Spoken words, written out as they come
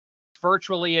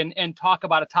virtually and talk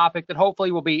about a topic that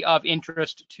hopefully will be of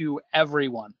interest to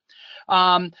everyone.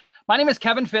 My name is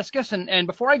Kevin Fiscus, and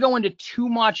before I go into too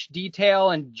much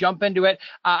detail and jump into it,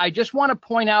 I just want to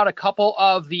point out a couple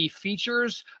of the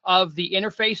features of the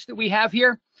interface that we have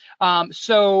here.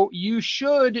 So you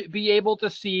should be able to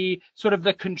see sort of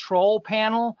the control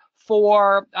panel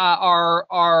for our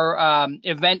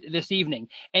event this evening.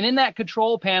 And in that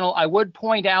control panel, I would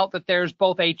point out that there's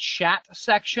both a chat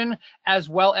section as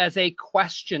well as a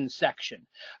question section.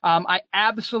 I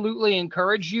absolutely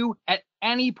encourage you at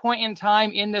any point in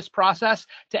time in this process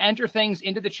to enter things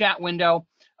into the chat window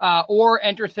or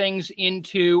enter things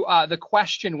into the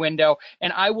question window,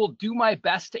 and I will do my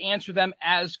best to answer them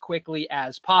as quickly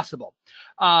as possible.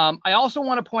 I also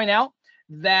want to point out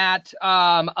that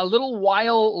a little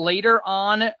while later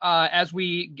on, as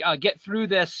we get through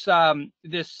this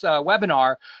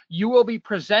webinar, you will be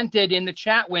presented in the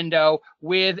chat window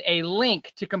with a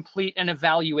link to complete an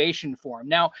evaluation form.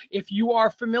 Now, if you are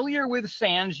familiar with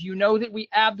SANS, you know that we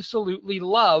absolutely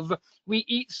love, we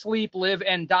eat, sleep, live,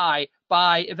 and die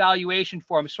by evaluation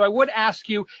forms. So I would ask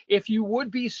you if you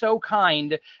would be so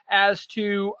kind as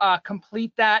to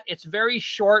complete that. It's very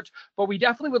short, but we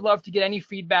definitely would love to get any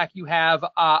feedback you have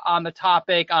on the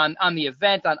topic, on the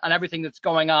event, on everything that's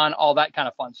going on, all that kind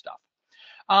of fun stuff.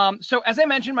 So as I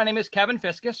mentioned, my name is Kevin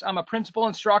Fiscus. I'm a principal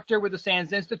instructor with the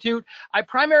SANS Institute. I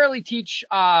primarily teach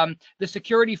the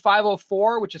Security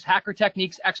 504, which is hacker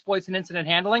techniques, exploits, and incident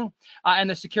handling, and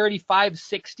the Security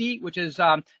 560, which is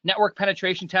network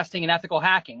penetration testing and ethical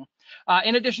hacking.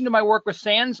 In addition to my work with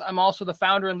SANS, I'm also the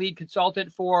founder and lead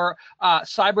consultant for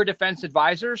Cyber Defense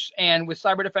Advisors. And with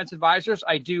Cyber Defense Advisors,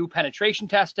 I do penetration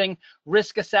testing,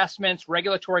 risk assessments,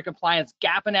 regulatory compliance,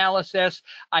 gap analysis.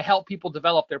 I help people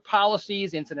develop their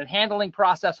policies, incident handling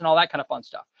process, and all that kind of fun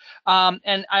stuff.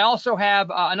 And I also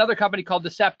have another company called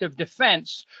Deceptive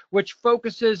Defense, which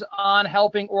focuses on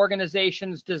helping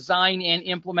organizations design and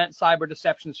implement cyber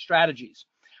deception strategies.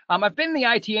 I've been in the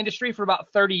IT industry for about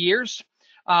 30 years.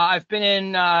 I've been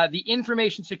in the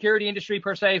information security industry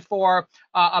per se for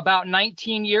about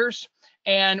 19 years.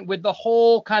 And with the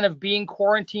whole kind of being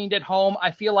quarantined at home,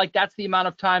 I feel like that's the amount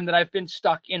of time that I've been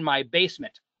stuck in my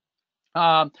basement.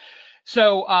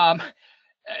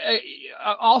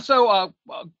 Also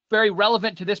very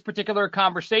relevant to this particular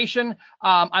conversation,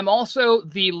 I'm also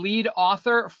the lead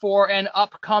author for an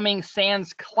upcoming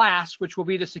SANS class, which will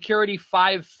be the Security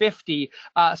 550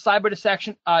 Cyber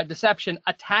Deception,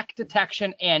 Attack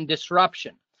Detection, and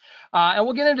Disruption. And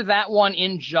we'll get into that one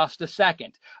in just a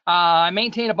second. I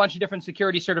maintain a bunch of different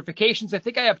security certifications. I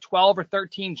think I have 12 or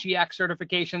 13 GIAC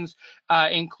certifications,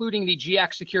 including the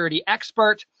GIAC Security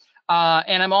Expert.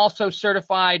 And I'm also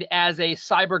certified as a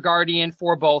cyber guardian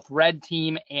for both red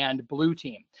team and blue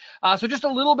team. So just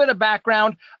a little bit of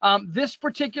background. This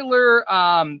particular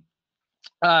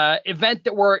event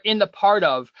that we're in the part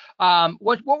of,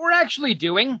 what we're actually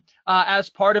doing as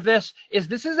part of this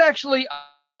is actually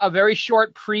a very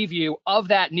short preview of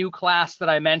that new class that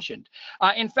I mentioned.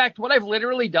 In fact, what I've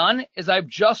literally done is I've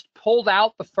just pulled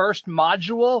out the first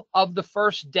module of the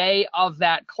first day of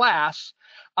that class,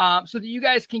 so that you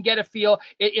guys can get a feel.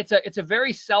 It's a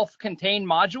very self-contained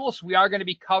module, so we are going to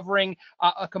be covering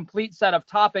a complete set of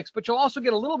topics, but you'll also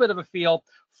get a little bit of a feel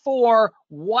for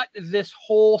what this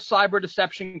whole cyber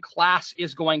deception class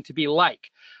is going to be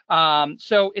like.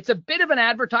 So it's a bit of an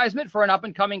advertisement for an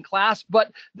up-and-coming class,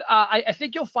 but I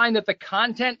think you'll find that the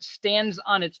content stands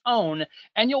on its own,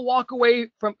 and you'll walk away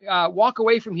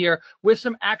from here with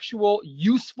some actual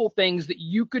useful things that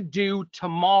you could do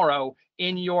tomorrow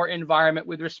in your environment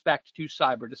with respect to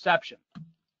cyber deception.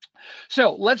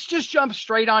 So let's just jump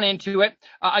straight on into it.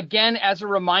 Again, as a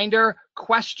reminder,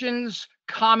 questions,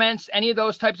 comments, any of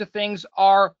those types of things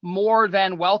are more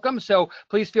than welcome. So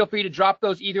please feel free to drop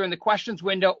those either in the questions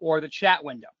window or the chat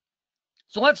window.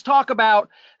 So let's talk about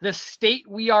the state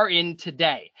we are in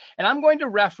today. And I'm going to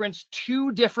reference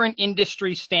two different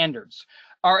industry standards.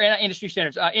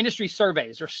 Industry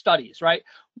surveys or studies, right?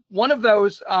 One of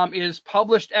those is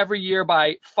published every year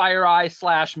by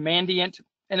FireEye/Mandiant,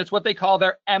 and it's what they call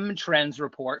their M-Trends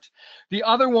report. The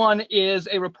other one is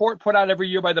a report put out every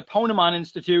year by the Ponemon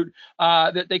Institute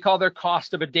that they call their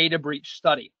Cost of a Data Breach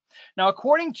study. Now,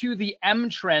 according to the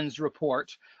M-Trends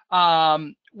report,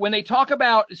 when they talk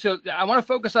about, so I want to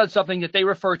focus on something that they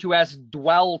refer to as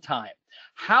dwell time.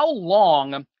 How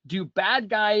long do bad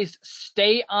guys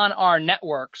stay on our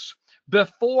networks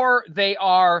before they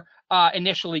are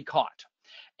initially caught?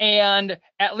 And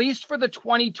at least for the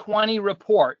 2020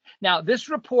 report, now this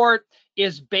report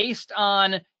is based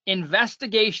on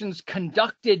investigations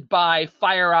conducted by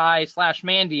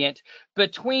FireEye/Mandiant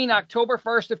between October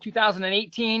 1st of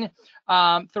 2018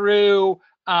 through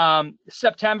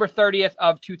September 30th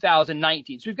of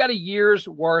 2019. So we've got a year's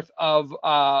worth of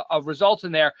results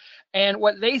in there. And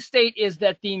what they state is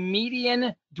that the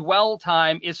median dwell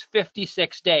time is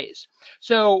 56 days.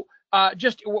 So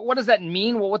just what does that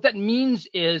mean? Well, what that means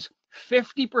is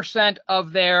 50%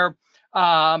 of their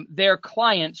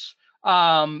clients,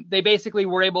 they basically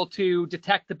were able to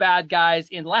detect the bad guys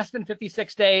in less than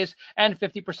 56 days, and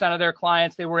 50% of their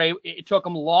clients, it took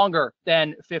them longer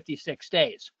than 56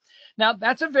 days. Now,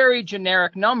 that's a very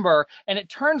generic number, and it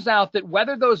turns out that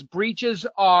whether those breaches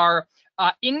are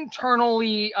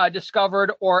internally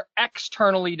discovered or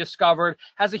externally discovered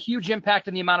has a huge impact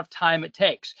on the amount of time it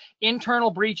takes.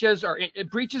 Internal breaches or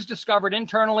breaches discovered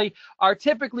internally are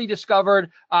typically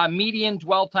discovered, median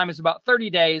dwell time is about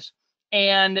 30 days,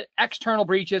 and external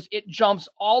breaches, it jumps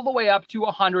all the way up to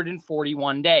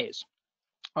 141 days,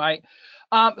 right?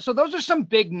 So those are some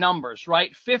big numbers,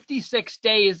 right? 56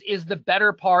 days is the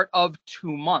better part of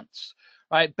 2 months,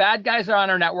 right? Bad guys are on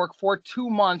our network for 2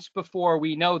 months before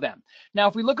we know them. Now,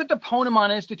 if we look at the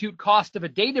Ponemon Institute cost of a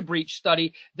data breach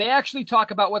study, they actually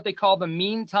talk about what they call the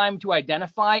mean time to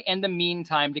identify and the mean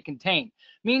time to contain.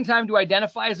 Mean time to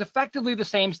identify is effectively the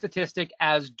same statistic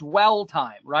as dwell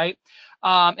time, right?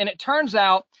 And it turns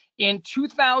out in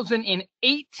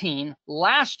 2018,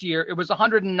 last year, it was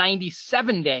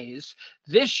 197 days.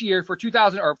 This year, for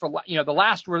the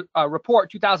last report,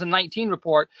 2019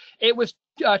 report, it was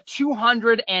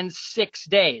 206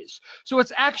 days. So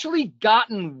it's actually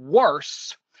gotten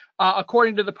worse,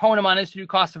 according to the Ponemon Institute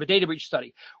cost of a data breach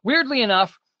study. Weirdly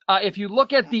enough, if you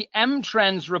look at the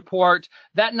M-Trends report,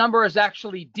 that number has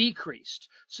actually decreased.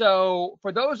 So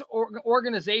for those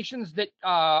organizations that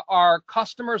are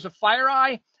customers of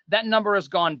FireEye, that number has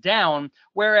gone down,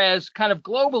 whereas kind of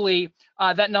globally,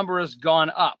 that number has gone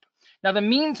up. Now, the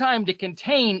mean time to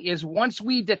contain is once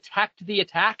we detect the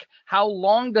attack, how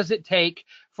long does it take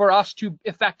for us to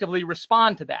effectively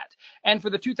respond to that? And for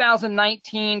the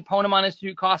 2019 Ponemon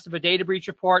Institute cost of a data breach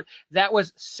report, that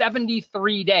was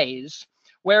 73 days,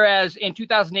 whereas in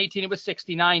 2018, it was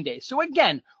 69 days. So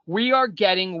again, we are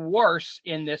getting worse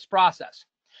in this process.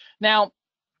 Now,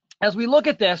 as we look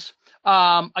at this,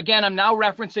 again, I'm now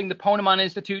referencing the Ponemon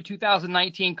Institute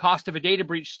 2019 cost of a data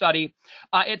breach study.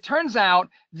 It turns out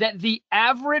that the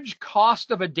average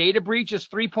cost of a data breach is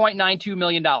 $3.92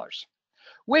 million,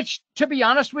 which, to be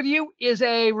honest with you, is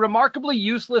a remarkably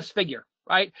useless figure,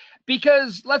 right?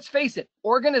 Because let's face it,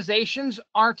 organizations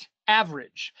aren't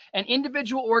average. An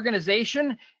individual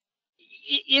organization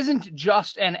isn't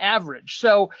just an average.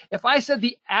 So if I said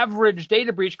the average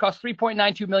data breach costs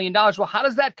 $3.92 million, well, how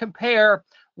does that compare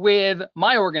with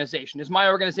my organization? Is my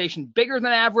organization bigger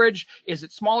than average? Is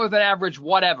it smaller than average?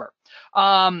 Whatever.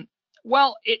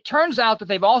 Well, it turns out that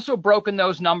they've also broken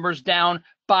those numbers down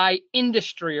by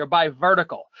industry or by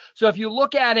vertical. So if you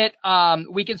look at it,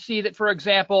 we can see that, for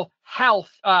example,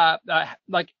 health,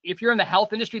 like if you're in the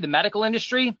health industry, the medical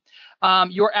industry,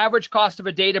 your average cost of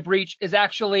a data breach is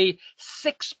actually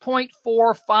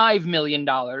 $6.45 million,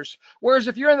 whereas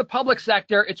if you're in the public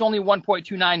sector, it's only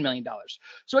 $1.29 million.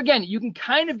 So again, you can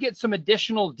kind of get some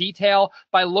additional detail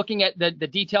by looking at the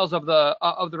details of the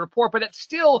report, but it's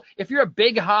still, if you're a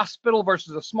big hospital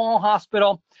versus a small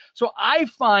hospital. So I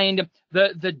find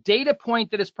the data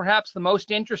point that is perhaps the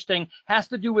most interesting has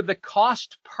to do with the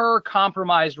cost per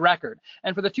compromised record.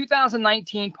 And for the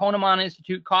 2019 Ponemon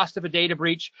Institute cost of a data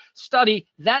breach study,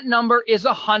 that number is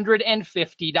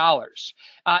 $150.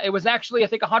 It was actually, I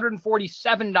think,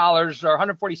 $147 or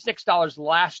 $146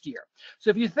 last year. So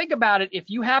if you think about it, if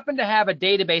you happen to have a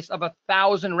database of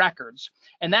 1,000 records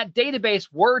and that database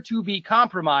were to be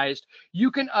compromised,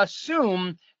 you can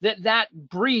assume that that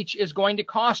breach is going to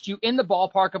cost you in the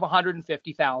ballpark of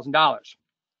 $150,000.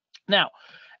 Now,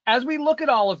 as we look at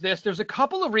all of this, there's a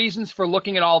couple of reasons for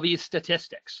looking at all these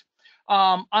statistics.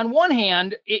 On one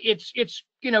hand, it's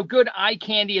good eye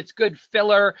candy, it's good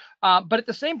filler, but at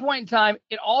the same point in time,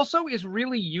 it also is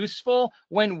really useful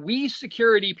when we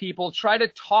security people try to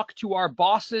talk to our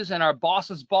bosses and our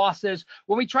bosses' bosses,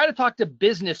 when we try to talk to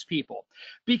business people,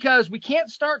 because we can't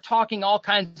start talking all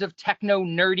kinds of techno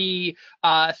nerdy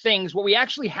things. What we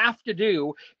actually have to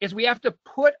do is we have to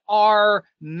put our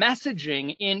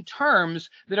messaging in terms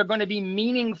that are going to be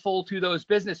meaningful to those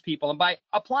business people. And by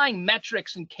applying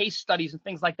metrics and case studies and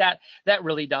things like that, that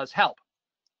really does help.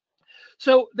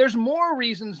 So there's more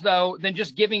reasons, though, than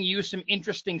just giving you some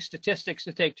interesting statistics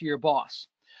to take to your boss.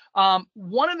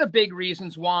 One of the big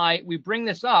reasons why we bring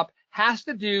this up has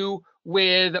to do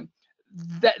with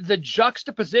the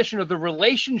juxtaposition of the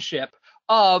relationship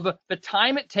of the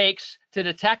time it takes to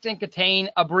detect and contain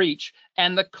a breach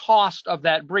and the cost of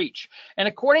that breach. And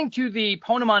according to the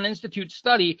Ponemon Institute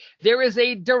study, there is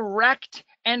a direct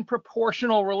and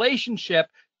proportional relationship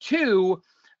to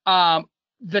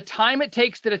the time it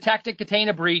takes to detect and contain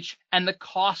a breach and the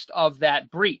cost of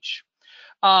that breach.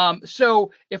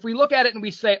 So if we look at it and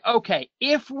we say, okay,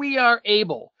 if we are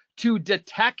able to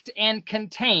detect and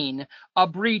contain a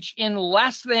breach in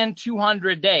less than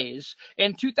 200 days,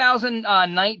 in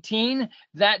 2019,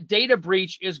 that data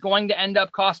breach is going to end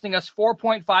up costing us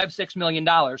 $4.56 million.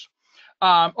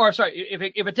 Or sorry,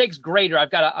 if it takes greater, I've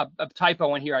got a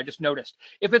typo in here, I just noticed.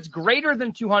 If it's greater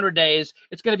than 200 days,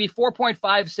 it's going to be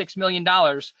 $4.56 million.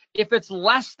 If it's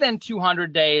less than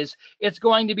 200 days, it's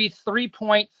going to be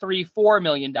 $3.34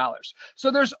 million. So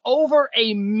there's over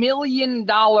 $1 million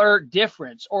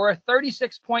difference, or a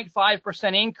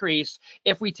 36.5% increase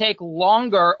if we take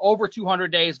longer, over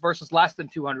 200 days versus less than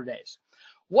 200 days.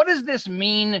 What does this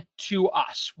mean to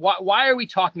us? Why are we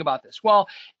talking about this? Well,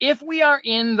 if we are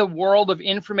in the world of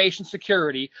information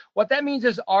security, what that means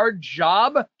is our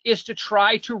job is to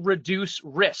try to reduce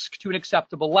risk to an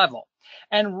acceptable level.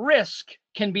 And risk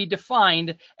can be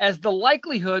defined as the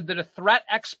likelihood that a threat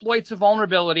exploits a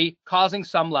vulnerability causing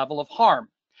some level of harm.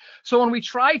 So when we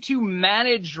try to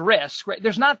manage risk, right,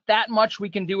 there's not that much we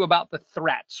can do about the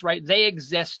threats, right? They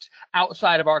exist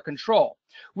outside of our control.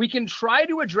 We can try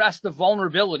to address the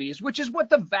vulnerabilities, which is what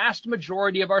the vast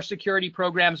majority of our security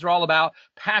programs are all about: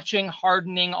 patching,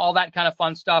 hardening, all that kind of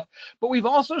fun stuff. But we've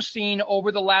also seen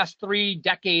over the last 3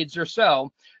 decades or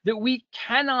so that we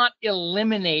cannot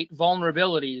eliminate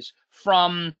vulnerabilities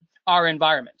from our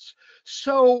environments.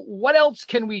 So what else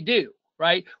can we do?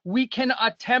 Right? We can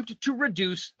attempt to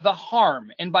reduce the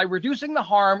harm. And by reducing the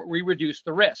harm, we reduce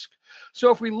the risk. So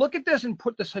if we look at this and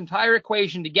put this entire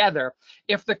equation together,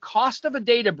 if the cost of a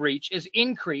data breach is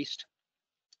increased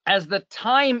as the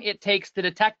time it takes to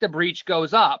detect a breach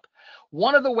goes up,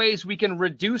 one of the ways we can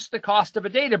reduce the cost of a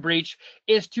data breach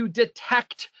is to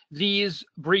detect these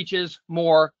breaches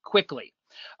more quickly.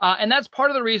 And that's part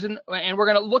of the reason, and we're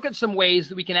going to look at some ways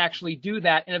that we can actually do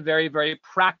that in a very, very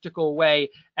practical way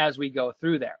as we go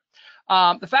through there.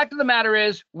 The fact of the matter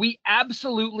is we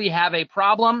absolutely have a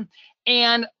problem.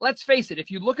 And let's face it, if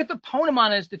you look at the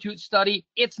Ponemon Institute study,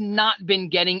 it's not been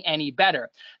getting any better.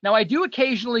 Now, I do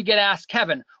occasionally get asked,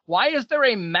 Kevin, why is there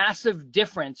a massive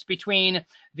difference between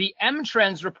the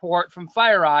M-Trends report from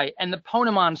FireEye and the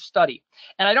Ponemon study?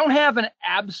 And I don't have an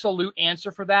absolute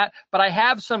answer for that, but I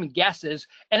have some guesses.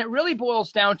 And it really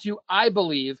boils down to, I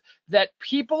believe, that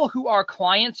people who are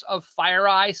clients of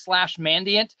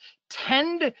FireEye/Mandiant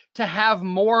tend to have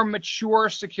more mature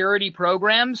security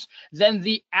programs than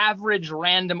the average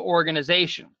random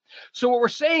organization. So what we're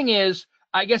saying is,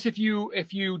 I guess if you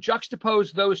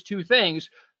juxtapose those two things,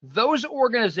 those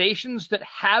organizations that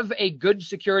have a good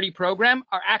security program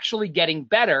are actually getting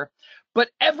better, but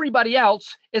everybody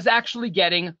else is actually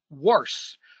getting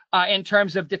worse in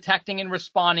terms of detecting and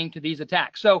responding to these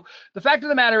attacks. So the fact of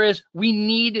the matter is we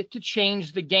need to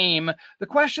change the game. The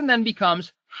question then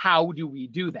becomes, how do we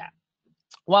do that?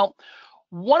 Well,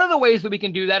 one of the ways that we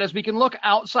can do that is we can look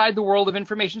outside the world of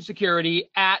information security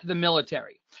at the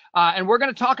military. And we're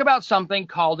going to talk about something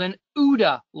called an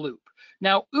OODA loop.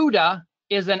 Now, OODA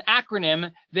is an acronym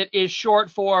that is short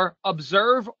for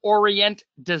Observe, Orient,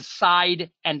 Decide,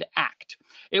 and Act.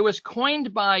 It was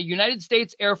coined by United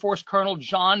States Air Force Colonel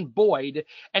John Boyd,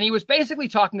 and he was basically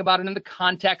talking about it in the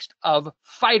context of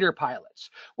fighter pilots.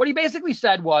 What he basically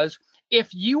said was,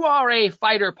 if you are a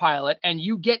fighter pilot and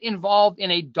you get involved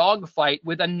in a dogfight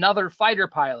with another fighter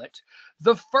pilot,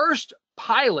 the first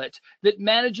pilot that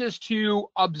manages to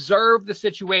observe the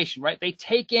situation, right? They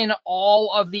take in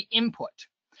all of the input.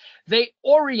 They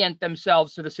orient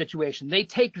themselves to the situation. They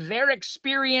take their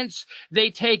experience,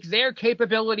 they take their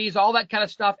capabilities, all that kind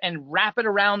of stuff, and wrap it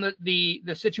around the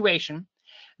situation.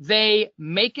 They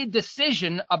make a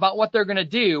decision about what they're going to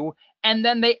do, and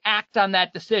then they act on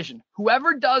that decision.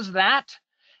 Whoever does that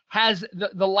has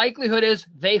the likelihood is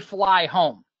they fly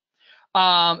home.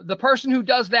 The person who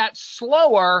does that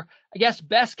slower, I guess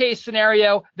best case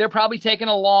scenario, they're probably taking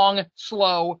a long,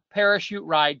 slow parachute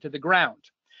ride to the ground.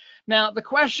 Now, the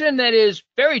question that is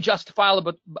very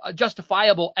justifiable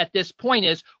at this point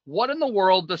is, what in the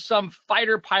world does some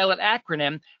fighter pilot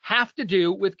acronym have to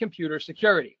do with computer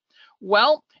security?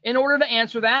 Well, in order to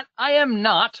answer that, I am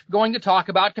not going to talk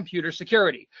about computer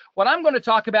security. What I'm going to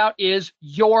talk about is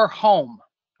your home,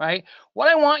 right? What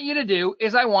I want you to do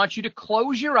is I want you to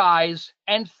close your eyes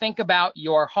and think about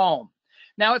your home.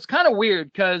 Now, it's kind of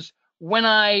weird because when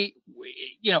I,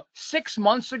 6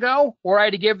 months ago, were I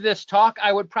to give this talk,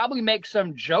 I would probably make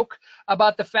some joke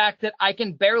about the fact that I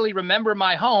can barely remember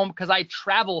my home because I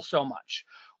travel so much.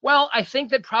 Well, I think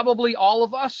that probably all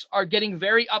of us are getting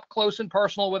very up close and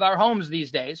personal with our homes these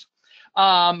days,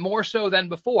 more so than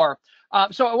before.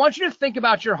 So I want you to think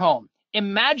about your home.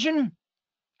 Imagine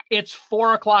it's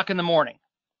 4 o'clock in the morning,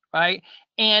 right?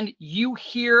 And you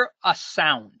hear a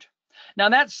sound. Now,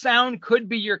 that sound could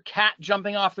be your cat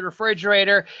jumping off the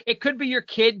refrigerator. It could be your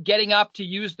kid getting up to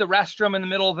use the restroom in the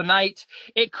middle of the night.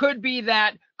 It could be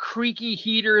that creaky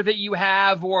heater that you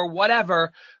have or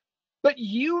whatever. But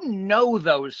you know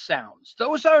those sounds.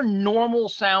 Those are normal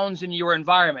sounds in your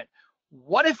environment.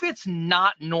 What if it's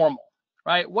not normal,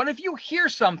 right? What if you hear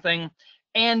something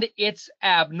and it's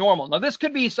abnormal? Now, this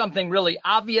could be something really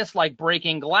obvious like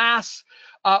breaking glass,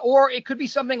 or it could be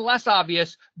something less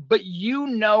obvious, but you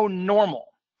know normal.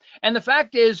 And the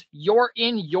fact is, you're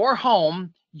in your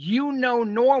home, you know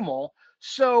normal.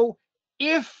 So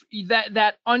if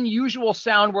that unusual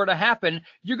sound were to happen,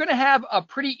 you're going to have a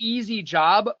pretty easy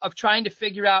job of trying to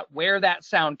figure out where that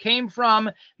sound came from,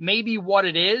 maybe what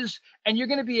it is, and you're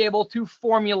going to be able to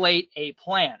formulate a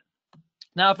plan.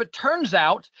 Now, if it turns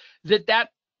out that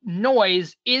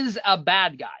noise is a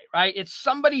bad guy, right? It's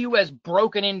somebody who has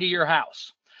broken into your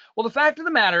house. Well, the fact of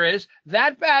the matter is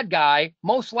that bad guy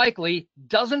most likely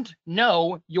doesn't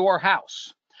know your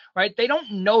house, right? They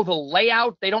don't know the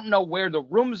layout. They don't know where the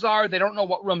rooms are. They don't know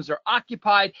what rooms are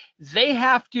occupied. They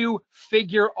have to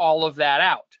figure all of that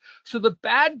out. So the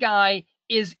bad guy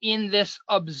is in this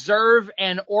observe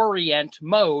and orient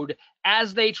mode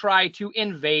as they try to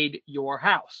invade your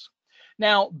house.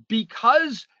 Now,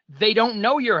 because they don't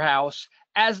know your house,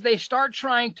 as they start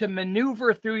trying to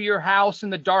maneuver through your house in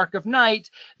the dark of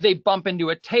night, they bump into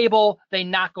a table, they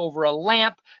knock over a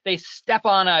lamp, they step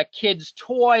on a kid's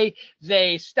toy,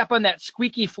 they step on that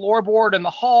squeaky floorboard in the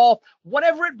hall,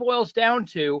 whatever it boils down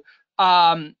to,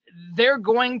 they're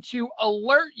going to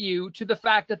alert you to the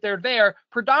fact that they're there,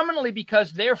 predominantly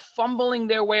because they're fumbling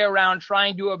their way around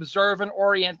trying to observe and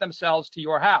orient themselves to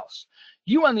your house.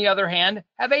 You, on the other hand,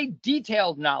 have a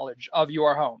detailed knowledge of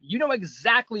your home. You know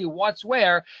exactly what's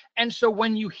where. And so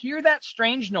when you hear that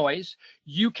strange noise,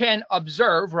 you can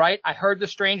observe, right? I heard the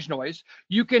strange noise.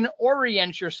 You can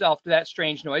orient yourself to that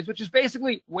strange noise, which is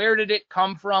basically, where did it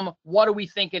come from? What do we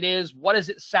think it is? What does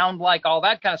it sound like? All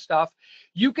that kind of stuff.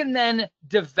 You can then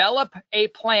develop a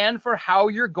plan for how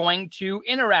you're going to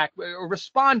interact or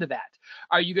respond to that.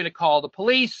 Are you going to call the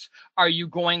police? Are you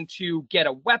going to get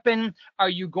a weapon? Are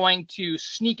you going to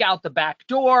sneak out the back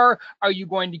door? Are you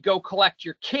going to go collect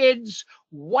your kids?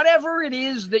 Whatever it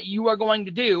is that you are going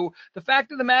to do, the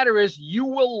fact of the matter is you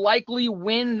will likely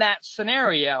win that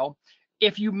scenario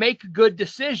if you make good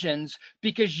decisions,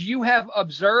 because you have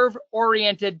observed,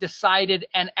 oriented, decided,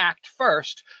 and act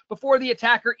first before the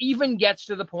attacker even gets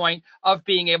to the point of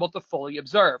being able to fully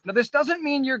observe. Now, this doesn't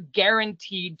mean you're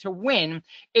guaranteed to win.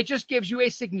 It just gives you a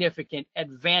significant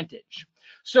advantage.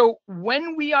 So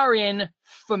when we are in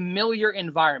familiar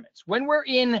environments, when we're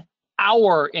in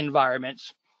our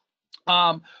environments,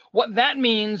 what that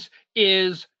means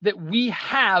is that we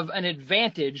have an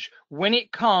advantage when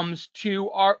it comes to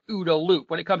our OODA loop,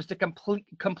 when it comes to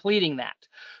completing that.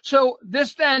 So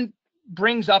this then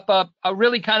brings up a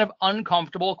really kind of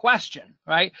uncomfortable question,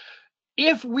 right?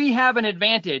 If we have an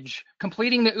advantage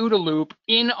completing the OODA loop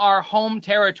in our home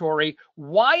territory,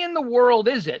 why in the world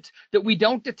is it that we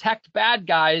don't detect bad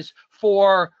guys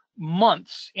for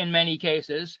months in many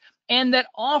cases, and that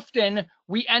often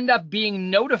we end up being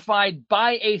notified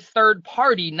by a third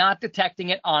party, not detecting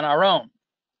it on our own,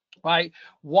 right?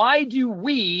 Why do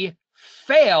we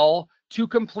fail to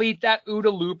complete that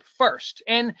OODA loop first?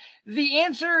 And the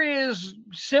answer is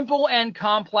simple and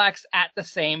complex at the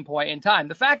same point in time.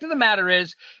 The fact of the matter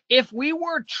is, if we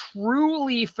were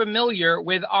truly familiar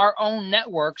with our own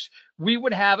networks, we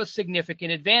would have a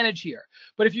significant advantage here.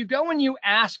 But if you go and you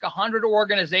ask 100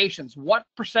 organizations, what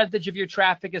percentage of your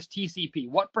traffic is TCP?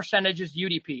 What percentage is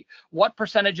UDP? What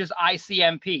percentage is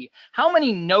ICMP? How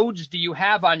many nodes do you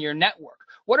have on your network?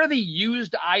 What are the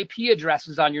used IP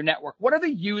addresses on your network? What are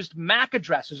the used MAC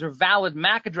addresses or valid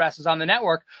MAC addresses on the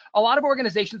network? A lot of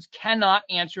organizations cannot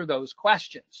answer those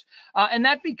questions. And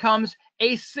that becomes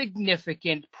a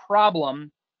significant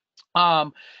problem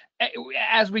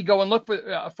as we go and look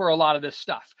for a lot of this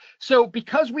stuff. So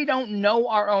because we don't know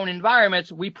our own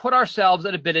environments, we put ourselves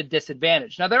at a bit of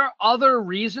disadvantage. Now, there are other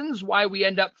reasons why we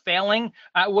end up failing,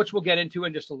 which we'll get into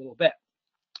in just a little bit.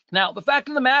 Now, the fact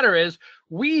of the matter is,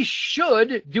 we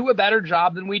should do a better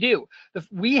job than we do.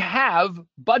 We have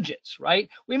budgets, right?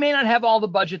 We may not have all the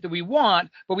budget that we want,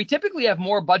 but we typically have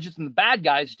more budgets than the bad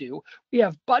guys do. We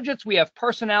have budgets, we have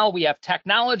personnel, we have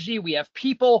technology, we have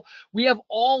people, we have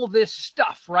all this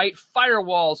stuff, right?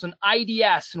 Firewalls and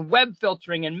IDS and web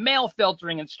filtering and mail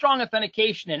filtering and strong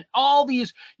authentication and all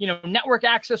these, network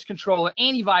access control and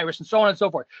antivirus and so on and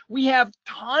so forth. We have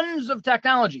tons of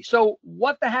technology. So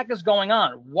what the heck is going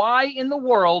on? Why in the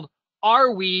world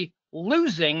are we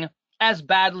losing as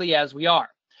badly as we are?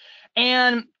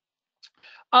 And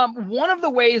one of the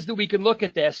ways that we can look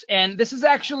at this, and this is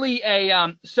actually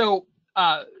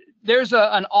there's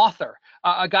an author,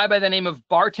 a guy by the name of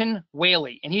Barton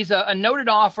Whaley, and he's a noted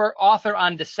author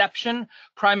on deception,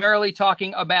 primarily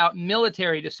talking about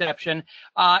military deception.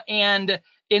 And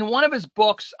in one of his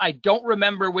books, I don't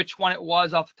remember which one it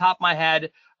was off the top of my head,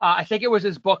 I think it was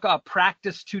his book,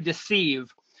 Practice to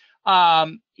Deceive.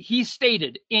 He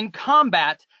stated, in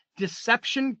combat,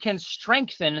 deception can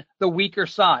strengthen the weaker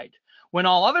side. When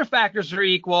all other factors are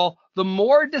equal, the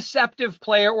more deceptive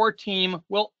player or team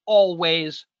will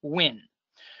always win.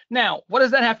 Now, what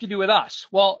does that have to do with us?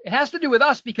 Well, it has to do with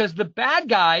us because the bad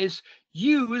guys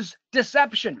use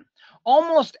deception.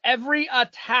 Almost every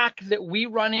attack that we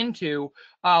run into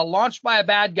launched by a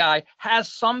bad guy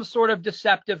has some sort of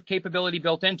deceptive capability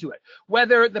built into it.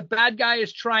 Whether the bad guy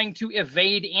is trying to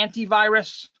evade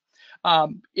antivirus,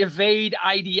 evade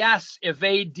IDS,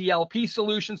 evade DLP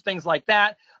solutions, things like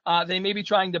that. They may be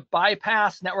trying to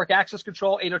bypass network access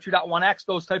control, 802.1x,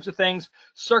 those types of things,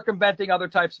 circumventing other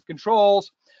types of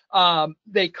controls.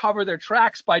 They cover their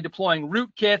tracks by deploying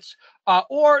rootkits,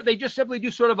 or they just simply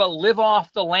do sort of a live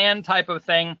off the land type of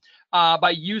thing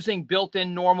by using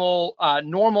built-in normal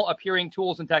appearing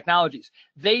tools and technologies.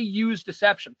 They use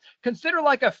deception. Consider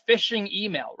like a phishing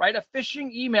email, right? A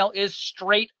phishing email is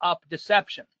straight up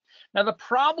deception. Now, the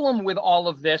problem with all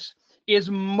of this is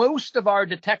most of our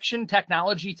detection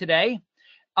technology today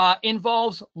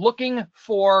involves looking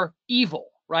for evil,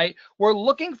 right? We're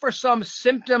looking for some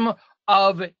symptom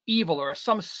of evil or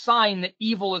some sign that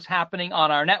evil is happening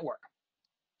on our network.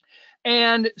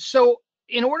 And so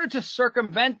in order to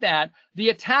circumvent that, the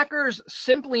attackers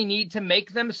simply need to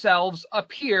make themselves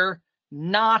appear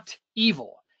not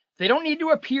evil. They don't need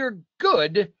to appear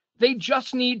good. They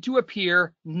just need to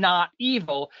appear not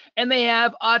evil. And they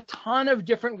have a ton of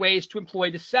different ways to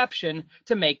employ deception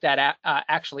to make that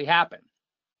actually happen.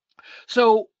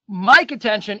 So my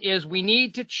contention is we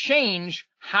need to change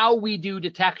how we do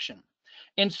detection.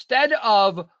 Instead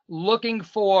of looking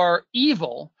for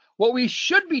evil, what we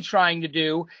should be trying to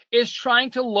do is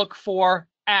trying to look for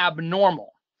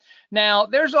abnormal. Now,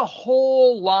 there's a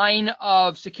whole line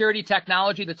of security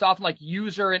technology that's often like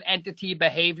user and entity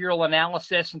behavioral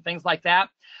analysis and things like that,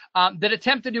 that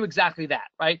attempt to do exactly that,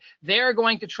 right? They're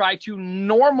going to try to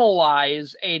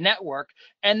normalize a network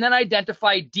and then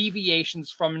identify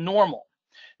deviations from normal.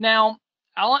 Now,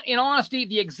 in honesty,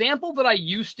 the example that I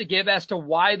used to give as to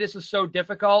why this is so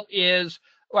difficult is,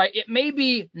 right, it may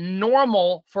be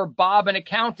normal for Bob in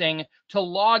accounting to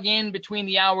log in between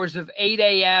the hours of 8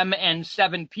 a.m. and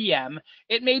 7 p.m.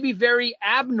 It may be very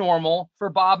abnormal for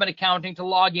Bob in accounting to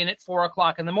log in at 4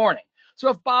 o'clock in the morning. So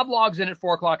if Bob logs in at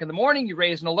 4 o'clock in the morning, you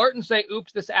raise an alert and say,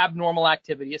 oops, this abnormal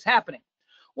activity is happening.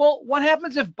 Well, what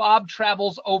happens if Bob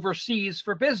travels overseas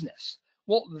for business?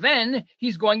 Well, then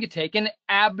he's going to take an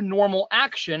abnormal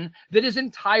action that is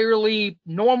entirely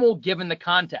normal given the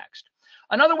context.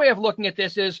 Another way of looking at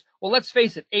this is, well, let's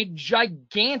face it, a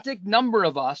gigantic number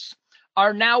of us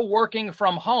are now working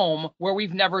from home where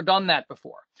we've never done that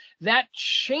before. That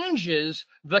changes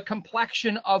the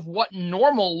complexion of what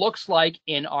normal looks like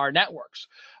in our networks.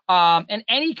 And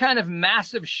any kind of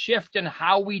massive shift in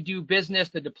how we do business,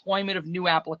 the deployment of new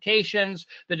applications,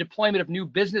 the deployment of new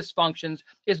business functions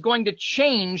is going to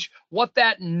change what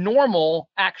that normal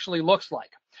actually looks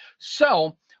like.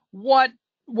 So what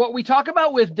we talk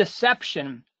about with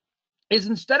deception is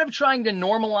instead of trying to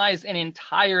normalize an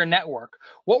entire network,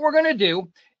 what we're going to do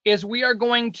is we are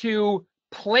going to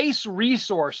place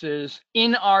resources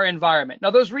in our environment.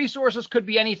 Now, those resources could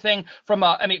be anything from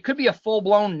it could be a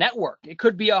full-blown network. It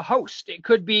could be a host. It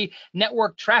could be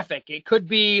network traffic. It could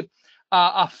be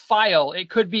a file. It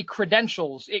could be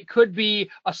credentials. It could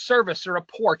be a service or a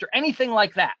port or anything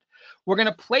like that. We're going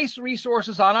to place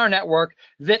resources on our network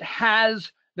that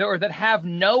have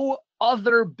no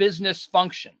other business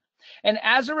function. And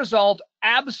as a result,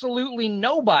 absolutely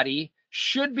nobody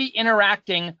should be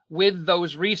interacting with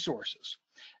those resources.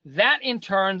 That in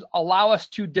turn allow us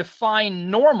to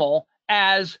define normal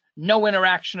as no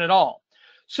interaction at all.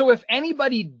 So if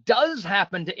anybody does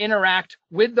happen to interact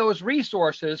with those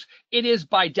resources, it is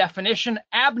by definition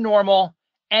abnormal,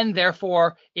 and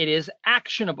therefore it is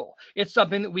actionable. It's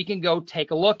something that we can go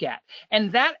take a look at.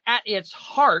 And that at its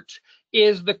heart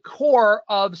is the core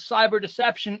of cyber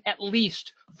deception, at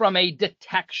least from a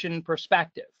detection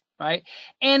perspective, right?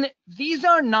 And these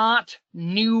are not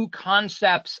new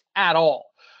concepts at all,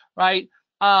 right?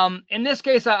 In this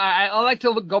case, I like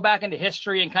to go back into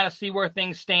history and kind of see where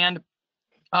things stand.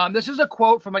 This is a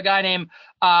quote from a guy named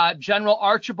General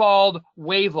Archibald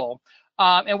Wavell.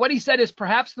 And what he said is,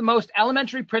 perhaps the most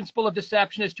elementary principle of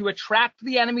deception is to attract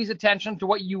the enemy's attention to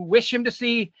what you wish him to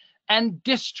see and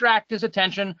distract his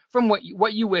attention from what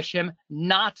you wish him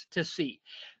not to see.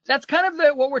 That's kind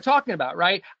of what we're talking about,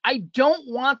 right? I don't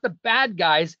want the bad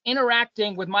guys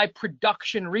interacting with my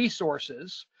production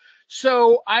resources,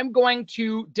 so I'm going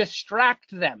to distract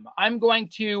them. I'm going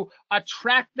to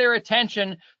attract their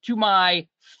attention to my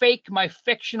fake, my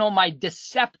fictional, my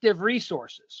deceptive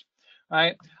resources,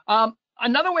 right?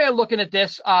 Another way of looking at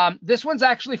this, this one's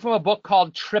actually from a book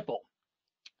called Triple.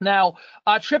 Now,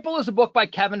 Triple is a book by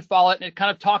Kevin Follett, and it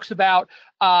kind of talks about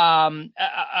an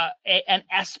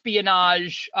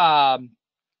espionage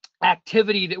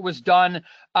activity that was done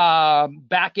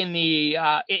back in the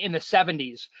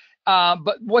 70s.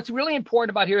 But what's really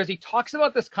important about here is he talks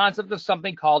about this concept of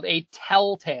something called a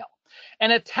telltale.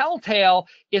 And a telltale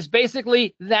is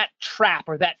basically that trap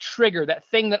or that trigger, that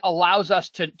thing that allows us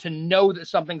to know that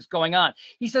something's going on.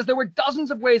 He says there were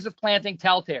dozens of ways of planting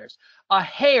telltales. A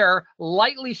hair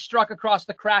lightly struck across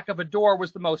the crack of a door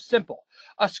was the most simple.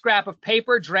 A scrap of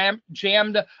paper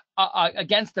jammed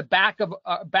against the back of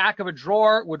a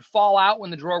drawer would fall out when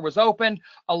the drawer was opened.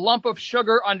 A lump of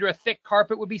sugar under a thick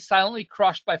carpet would be silently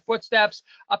crushed by footsteps.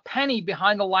 A penny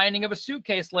behind the lining of a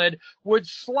suitcase lid would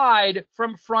slide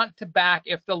from front to back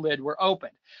if the lid were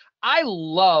opened. I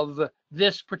love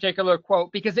this particular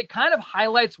quote because it kind of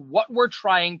highlights what we're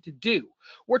trying to do.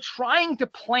 We're trying to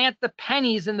plant the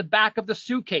pennies in the back of the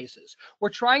suitcases. We're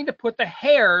trying to put the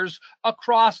hairs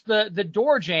across the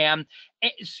door jamb.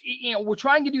 You know, we're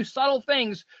trying to do subtle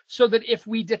things so that if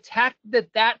we detect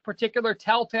that that particular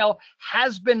telltale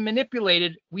has been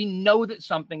manipulated, we know that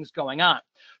something's going on.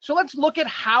 So let's look at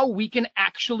how we can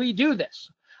actually do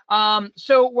this.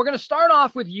 So we're going to start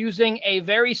off with using a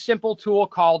very simple tool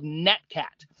called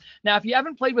Netcat. Now, if you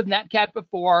haven't played with Netcat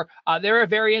before, there are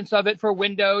variants of it for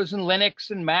Windows and Linux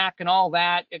and Mac and all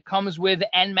that. It comes with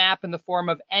Nmap in the form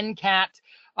of NCAT,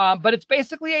 but it's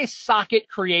basically a socket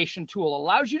creation tool. It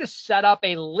allows you to set up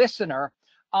a listener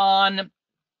on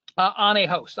a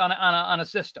host, on a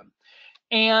system.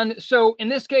 And so in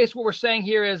this case, what we're saying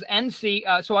here is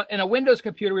NC. So in a Windows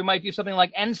computer, we might do something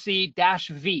like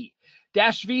NC-V.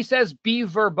 -V says be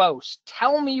verbose.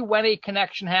 Tell me when a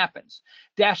connection happens.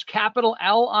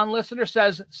 -L on listener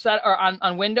says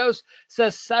on Windows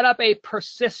says set up a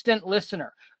persistent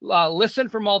listener. Listen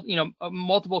for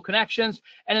multiple connections.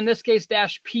 And in this case,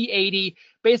 -P80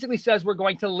 basically says we're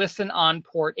going to listen on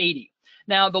port 80.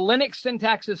 Now, the Linux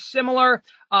syntax is similar.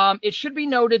 It should be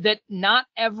noted that not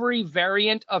every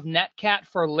variant of Netcat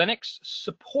for Linux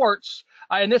supports.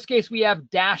 In this case, we have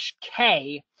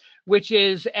 -K, which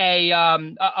is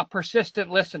a persistent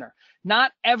listener.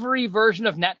 Not every version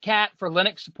of Netcat for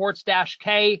Linux supports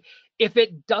 -K. If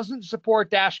it doesn't support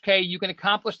 -K, you can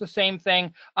accomplish the same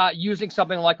thing using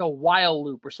something like a while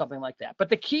loop or something like that. But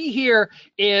the key here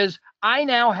is I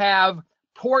now have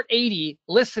port 80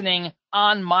 listening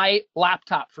on my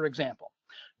laptop, for example.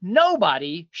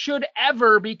 Nobody should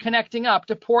ever be connecting up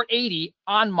to port 80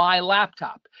 on my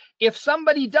laptop. If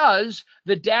somebody does,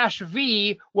 the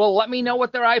 -V will let me know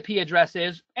what their IP address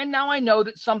is, and now I know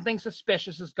that something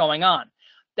suspicious is going on.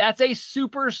 That's a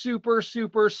super, super,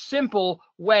 super simple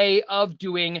way of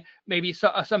doing maybe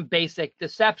some basic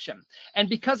deception. And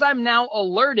because I'm now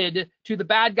alerted to the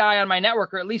bad guy on my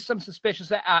network, or at least some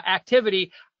suspicious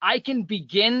activity, I can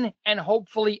begin and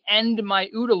hopefully end my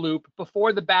OODA loop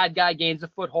before the bad guy gains a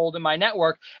foothold in my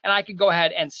network, and I can go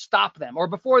ahead and stop them, or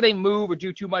before they move or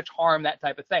do too much harm, that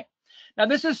type of thing. Now,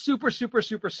 this is super, super,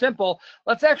 super simple.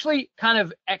 Let's actually kind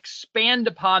of expand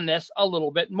upon this a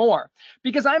little bit more,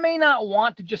 because I may not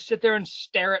want to just sit there and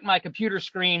stare at my computer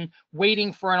screen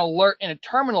waiting for an alert in a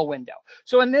terminal window.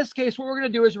 So in this case, what we're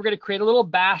going to do is we're going to create a little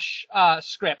bash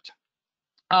script.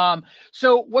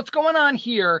 So what's going on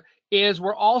here is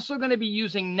we're also going to be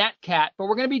using netcat, but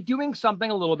we're going to be doing something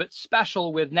a little bit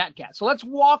special with netcat. So let's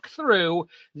walk through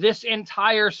this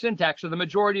entire syntax, or the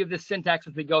majority of this syntax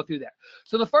as we go through there.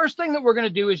 So the first thing that we're going to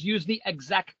do is use the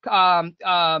exec.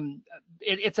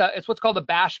 It's what's called a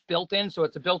bash built-in. So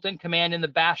it's a built-in command in the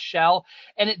bash shell,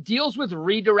 and it deals with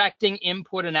redirecting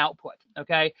input and output.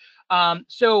 Okay.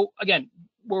 So again,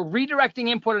 we're redirecting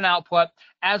input and output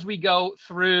as we go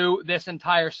through this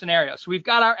entire scenario. So we've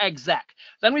got our exec,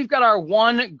 then we've got our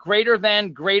one greater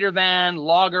than,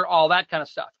 logger, all that kind of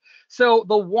stuff. So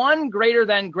the one greater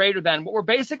than, what we're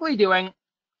basically doing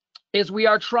is we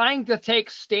are trying to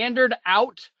take standard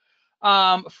out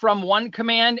from one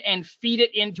command and feed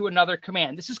it into another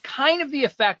command. This is kind of the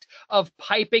effect of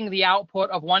piping the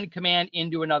output of one command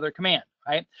into another command,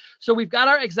 right? So we've got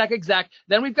our exec,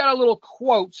 then we've got our little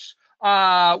quotes.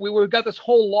 We've got this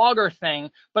whole logger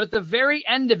thing, but at the very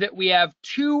end of it, we have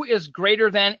 2 is greater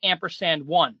than ampersand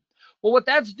 1. Well, what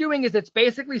that's doing is it's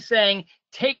basically saying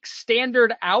take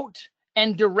standard out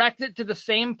and direct it to the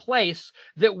same place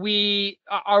that we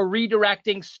are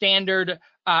redirecting standard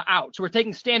out. So we're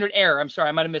taking standard error. I'm sorry,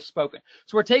 I might have misspoken.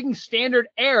 So we're taking standard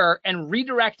error and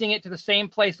redirecting it to the same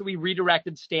place that we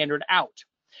redirected standard out.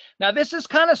 Now, this is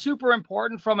kind of super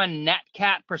important from a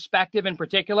netcat perspective in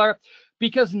particular,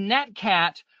 because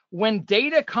netcat, when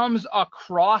data comes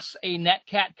across a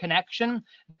netcat connection,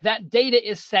 that data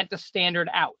is sent to standard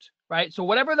out, right? So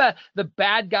whatever the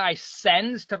bad guy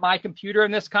sends to my computer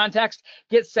in this context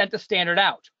gets sent to standard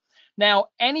out. Now,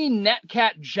 any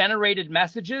netcat generated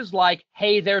messages like,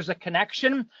 hey, there's a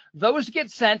connection, those get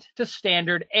sent to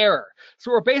standard error. So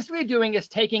what we're basically doing is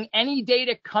taking any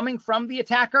data coming from the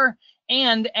attacker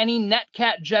and any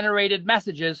netcat generated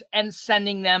messages and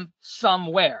sending them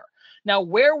somewhere. Now,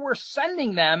 where we're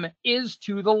sending them is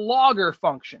to the logger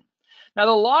function. Now,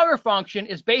 the logger function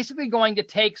is basically going to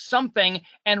take something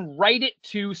and write it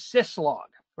to syslog,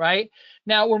 right?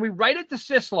 Now, when we write it to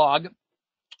syslog,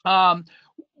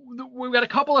 we've got a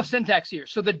couple of syntax here.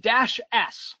 So the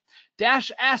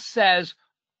 -s says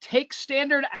take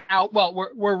standard out. Well,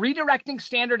 we're redirecting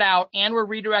standard out and we're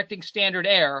redirecting standard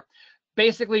error,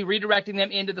 basically redirecting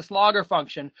them into this logger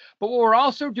function. But what we're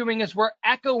also doing is we're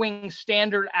echoing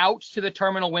standard out to the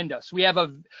terminal window. So we have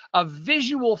a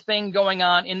visual thing going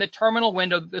on in the terminal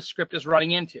window that this script is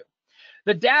running into.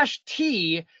 The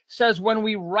 -t says when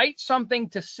we write something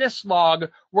to syslog,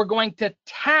 we're going to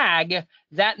tag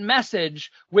that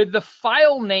message with the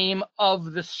file name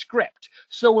of the script.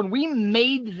 So when we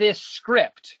made this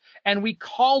script and we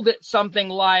called it something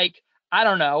like, I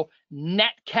don't know,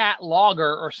 netcat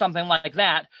logger or something like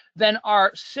that, then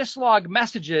our syslog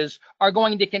messages are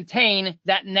going to contain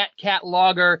that netcat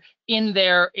logger in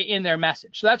their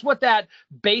message. So that's what that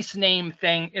base name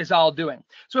thing is all doing.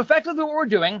 So effectively what we're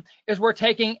doing is we're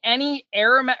taking any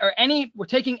error we're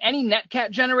taking any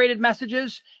netcat generated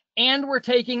messages, and we're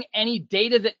taking any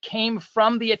data that came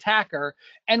from the attacker,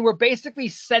 and we're basically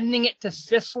sending it to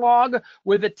syslog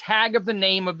with a tag of the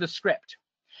name of the script.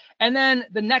 And then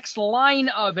the next line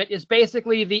of it is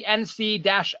basically the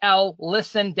nc-l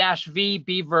listen-v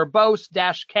be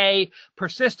verbose-k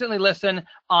persistently listen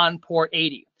on port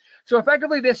 80. So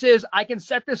effectively, this is, I can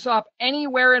set this up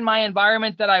anywhere in my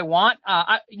environment that I want.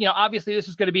 Obviously, this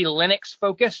is going to be Linux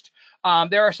focused.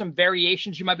 There are some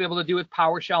variations you might be able to do with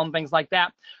PowerShell and things like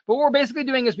that. But what we're basically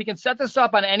doing is we can set this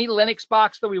up on any Linux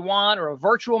box that we want, or a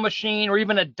virtual machine, or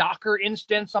even a Docker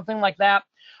instance, something like that.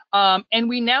 And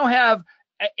we now have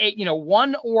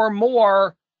one or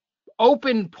more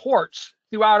open ports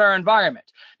throughout our environment.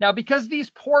 Now, because these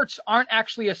ports aren't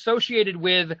actually associated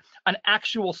with an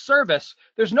actual service,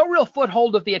 there's no real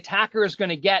foothold that the attacker is going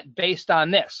to get based on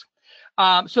this.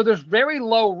 So there's very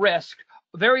low risk,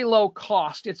 very low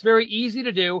cost. It's very easy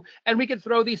to do, and we can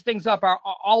throw these things up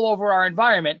all over our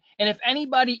environment. And if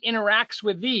anybody interacts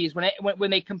with these,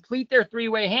 when they complete their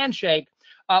three-way handshake,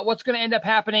 what's going to end up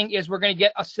happening is we're going to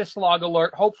get a syslog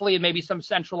alert, hopefully, and maybe some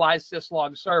centralized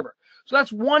syslog server. So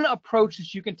that's one approach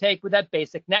that you can take with that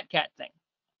basic netcat thing.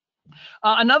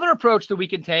 Another approach that we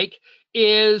can take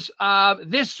is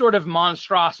this sort of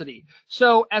monstrosity.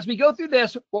 So as we go through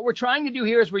this, what we're trying to do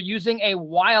here is we're using a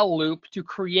while loop to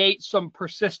create some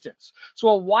persistence. So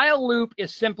a while loop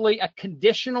is simply a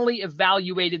conditionally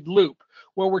evaluated loop,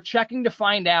 where we're checking to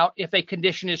find out if a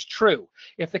condition is true.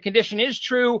 If the condition is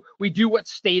true, we do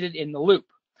what's stated in the loop.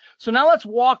 So now let's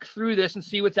walk through this and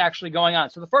see what's actually going on.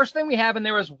 So the first thing we have in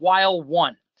there is while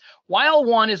one. While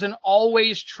one is an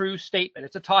always true statement.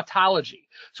 It's a tautology.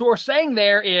 So what we're saying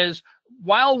there is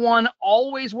while one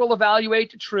always will evaluate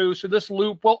to true, so this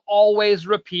loop will always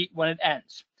repeat when it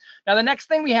ends. Now the next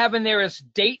thing we have in there is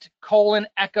date :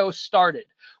 echo started.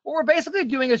 What we're basically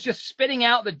doing is just spitting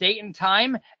out the date and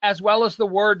time as well as the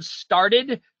word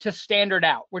started to standard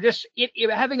out. We're just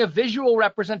having a visual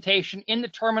representation in the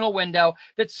terminal window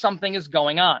that something is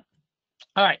going on.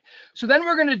 All right, so then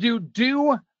we're going to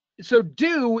do. So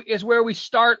do is where we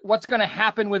start what's going to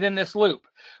happen within this loop.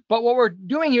 But what we're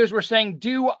doing here is we're saying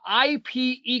do IP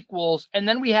equals, and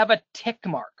then we have a tick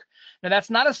mark. Now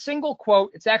that's not a single quote,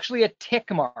 it's actually a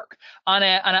tick mark. On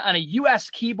a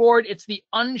US keyboard, it's the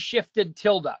unshifted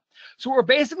tilde. So what we're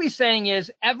basically saying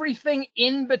is everything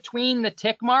in between the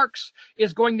tick marks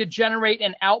is going to generate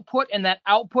an output, and that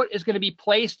output is going to be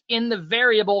placed in the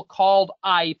variable called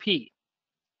IP.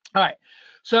 All right.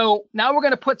 So now we're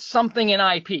going to put something in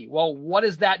IP. Well, what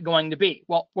is that going to be?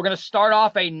 Well, we're going to start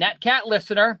off a netcat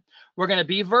listener. We're going to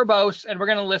be verbose, and we're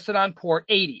going to listen on port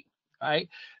 80. All right.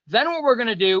 Then what we're going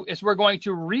to do is we're going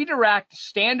to redirect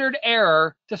standard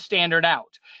error to standard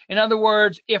out. In other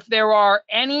words, if there are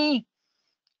any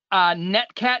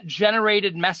netcat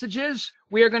generated messages,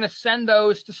 we are going to send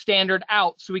those to standard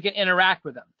out so we can interact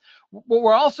with them. What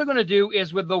we're also going to do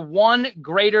is with the 1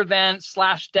 greater than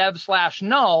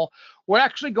 /dev/null, we're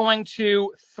actually going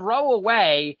to throw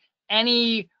away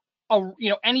any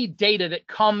data that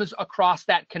comes across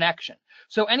that connection.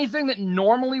 So anything that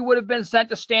normally would have been sent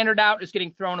to standard out is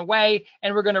getting thrown away,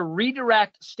 and we're going to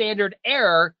redirect standard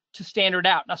error to standard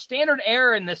out. Now, standard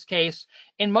error in this case,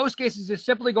 in most cases, is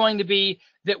simply going to be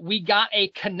that we got a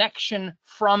connection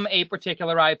from a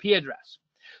particular IP address.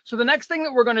 So the next thing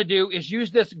that we're going to do is use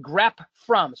this grep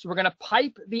from. So we're going to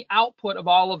pipe the output of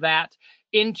all of that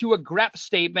into a grep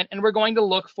statement, and we're going to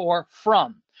look for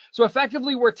from. So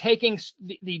effectively, we're taking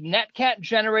the netcat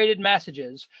generated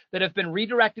messages that have been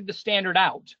redirected to standard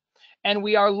out, and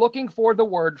we are looking for the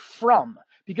word from,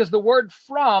 because the word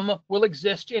from will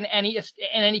exist in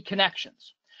any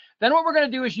connections. Then what we're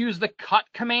going to do is use the cut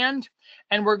command,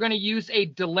 and we're going to use a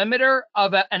delimiter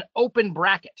of an open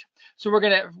bracket. So we're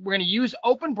going to use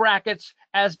open brackets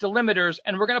as delimiters,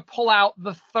 and we're going to pull out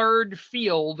the third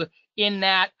field in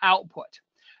that output.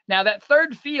 Now that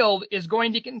third field is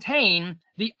going to contain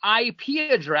the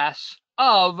IP address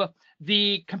of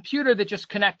the computer that just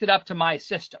connected up to my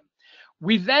system.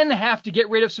 We then have to get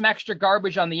rid of some extra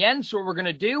garbage on the end. So what we're going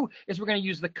to do is we're going to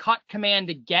use the cut command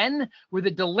again with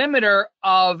a delimiter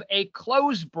of a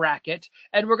close bracket,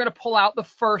 and we're going to pull out the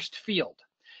first field.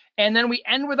 And then we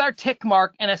end with our tick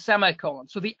mark and a semicolon.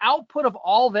 So the output of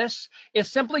all this is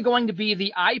simply going to be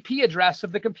the IP address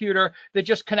of the computer that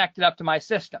just connected up to my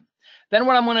system. Then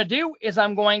what I'm going to do is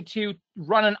I'm going to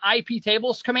run an IP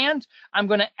tables command. I'm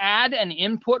going to add an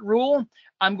input rule.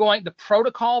 The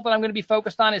protocol that I'm going to be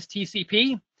focused on is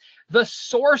TCP. The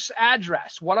source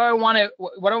address, what do I want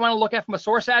to look at from a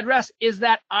source address is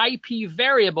that IP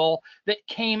variable that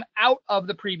came out of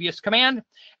the previous command,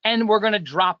 and we're going to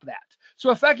drop that. So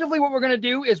effectively what we're going to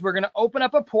do is we're going to open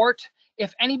up a port.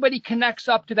 If anybody connects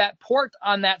up to that port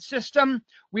on that system,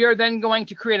 we are then going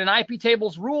to create an IP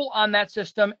tables rule on that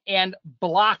system and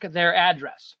block their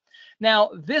address. Now,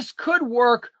 this could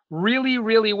work really,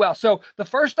 really well. So the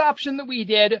first option that we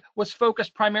did was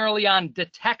focused primarily on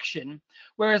detection,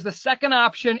 whereas the second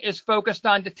option is focused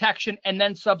on detection and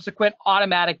then subsequent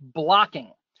automatic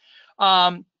blocking.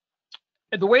 The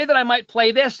way that I might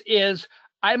play this is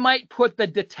I might put the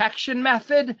detection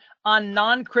method on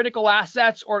non-critical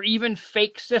assets or even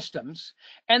fake systems,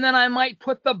 and then I might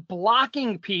put the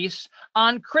blocking piece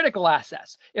on critical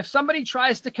assets. If somebody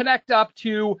tries to connect up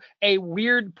to a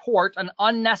weird port, an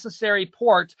unnecessary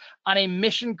port on a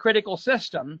mission-critical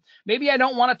system, maybe I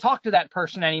don't want to talk to that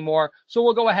person anymore, so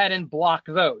we'll go ahead and block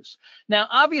those. Now,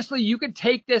 obviously, you could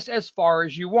take this as far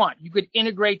as you want. You could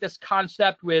integrate this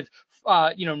concept with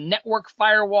network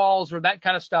firewalls or that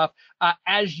kind of stuff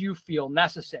as you feel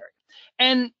necessary.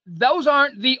 And those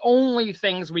aren't the only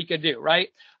things we could do, right?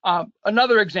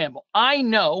 Another example, I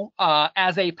know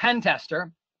as a pen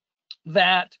tester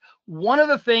that one of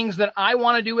the things that I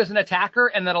want to do as an attacker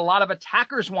and that a lot of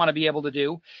attackers want to be able to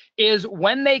do is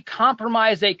when they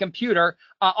compromise a computer,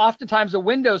 oftentimes a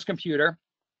Windows computer,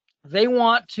 they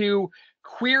want to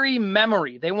query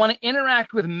memory. They want to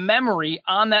interact with memory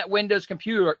on that Windows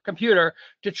computer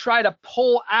to try to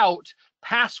pull out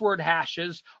password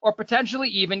hashes or potentially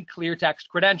even clear text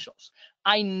credentials.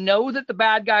 I know that the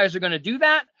bad guys are going to do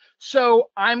that, so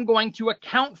I'm going to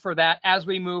account for that as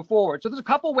we move forward. So there's a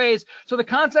couple ways. So the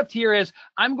concept here is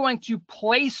I'm going to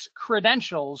place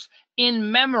credentials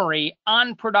in memory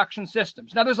on production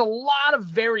systems. Now, there's a lot of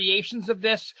variations of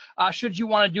this should you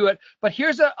want to do it, but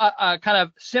here's a kind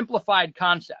of simplified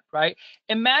concept, right?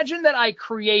 Imagine that I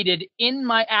created in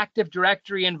my Active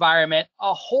Directory environment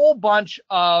a whole bunch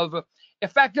of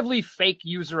effectively fake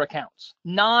user accounts,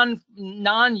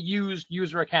 non-used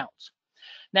user accounts.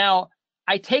 Now,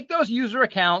 I take those user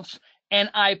accounts and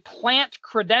I plant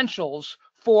credentials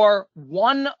for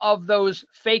one of those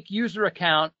fake user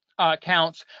accounts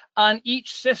on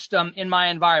each system in my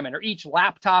environment, or each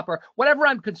laptop, or whatever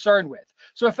I'm concerned with.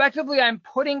 So effectively, I'm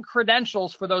putting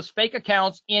credentials for those fake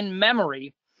accounts in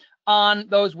memory on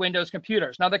those Windows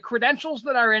computers. Now, the credentials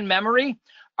that are in memory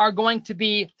are going to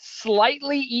be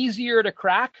slightly easier to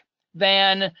crack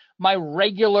than my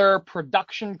regular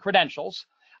production credentials.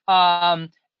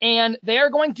 And they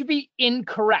are going to be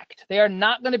incorrect. They are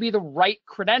not going to be the right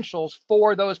credentials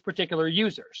for those particular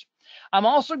users. I'm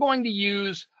also going to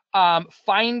use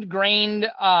fine-grained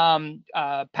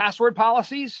password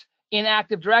policies in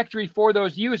Active Directory for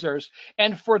those users.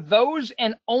 And for those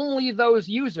and only those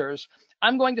users,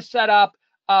 I'm going to set up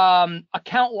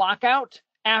account lockout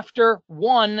after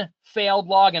one failed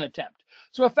login attempt.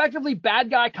 So effectively,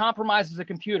 bad guy compromises a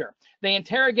computer. They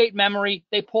interrogate memory,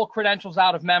 they pull credentials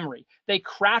out of memory, they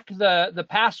crack the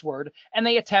password, and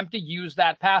they attempt to use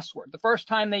that password. The first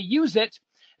time they use it,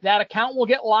 that account will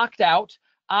get locked out.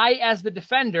 I, as the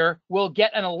defender, will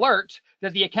get an alert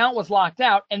that the account was locked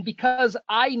out, and because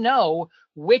I know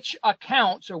which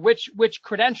accounts or which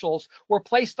credentials were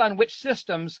placed on which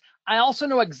systems, I also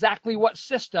know exactly what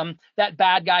system that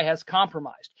bad guy has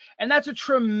compromised. And that's a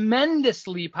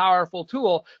tremendously powerful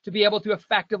tool to be able to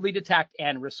effectively detect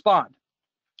and respond.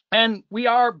 And we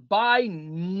are by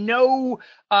no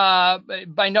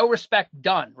respect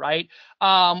done, right?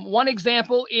 One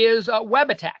example is web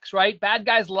attacks, right? Bad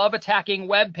guys love attacking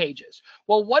web pages.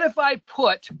 Well, what if I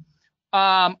put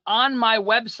on my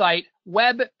website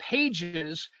web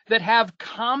pages that have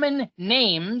common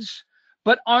names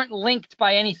but aren't linked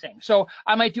by anything? So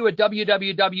I might do a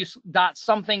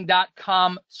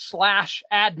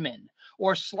www.something.com/admin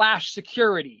or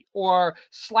 /security or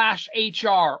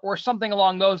 /HR or something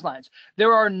along those lines.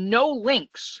 There are no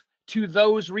links to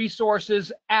those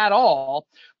resources at all,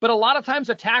 but a lot of times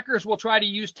attackers will try to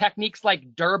use techniques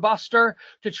like Dirbuster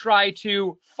to try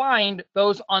to find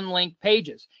those unlinked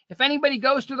pages. If anybody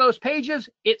goes to those pages,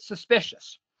 it's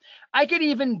suspicious. I could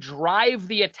even drive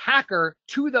the attacker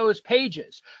to those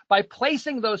pages by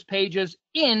placing those pages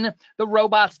in the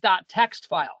robots.txt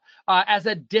file as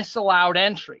a disallowed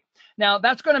entry. Now,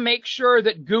 that's going to make sure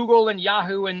that Google and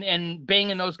Yahoo and Bing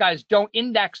and those guys don't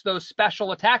index those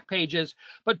special attack pages,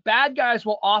 but bad guys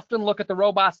will often look at the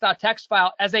robots.txt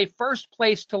file as a first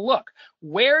place to look.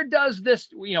 Where does this,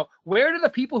 where do the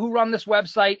people who run this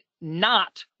website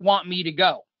not want me to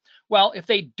go? Well, if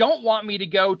they don't want me to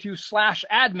go to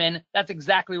 /admin, that's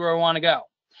exactly where I want to go.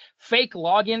 Fake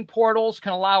login portals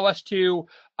can allow us to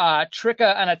trick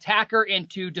an attacker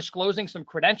into disclosing some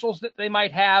credentials that they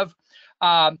might have.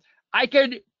 I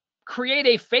could create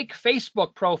a fake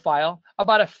Facebook profile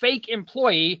about a fake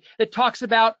employee that talks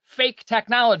about fake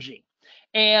technology.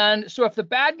 And so if the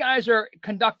bad guys are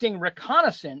conducting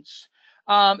reconnaissance,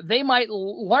 they might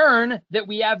learn that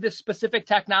we have this specific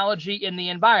technology in the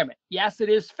environment. Yes, it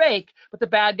is fake, but the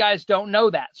bad guys don't know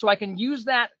that. So I can use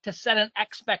that to set an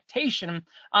expectation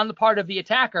on the part of the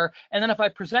attacker. And then if I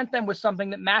present them with something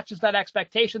that matches that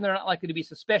expectation, they're not likely to be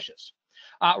suspicious.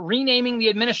 Renaming the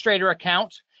administrator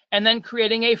account and then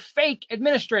creating a fake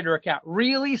administrator account.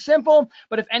 Really simple,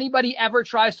 but if anybody ever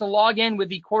tries to log in with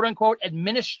the quote-unquote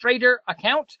administrator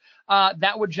account,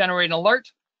 that would generate an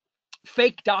alert.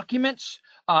 Fake documents,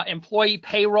 employee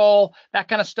payroll, that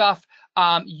kind of stuff.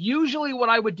 Usually what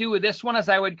I would do with this one is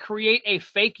I would create a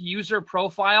fake user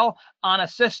profile on a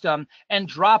system and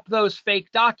drop those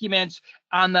fake documents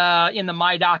on in the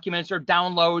My Documents or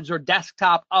downloads or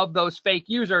desktop of those fake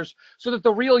users so that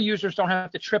the real users don't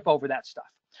have to trip over that stuff.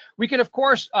 We can, of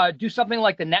course, do something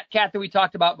like the Netcat that we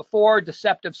talked about before,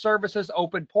 deceptive services,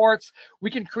 open ports. We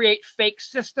can create fake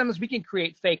systems. We can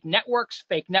create fake networks,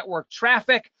 fake network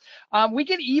traffic. We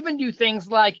can even do things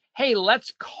like, hey,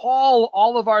 let's call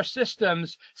all of our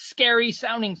systems scary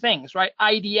sounding things, right?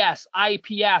 IDS,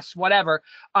 IPS, whatever.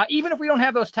 Even if we don't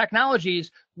have those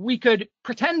technologies, we could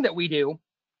pretend that we do.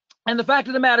 And the fact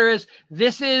of the matter is,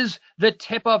 this is the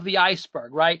tip of the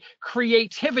iceberg, right?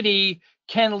 Creativity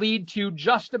can lead to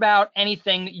just about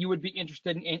anything that you would be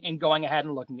interested in going ahead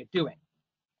and looking at doing.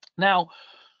 Now,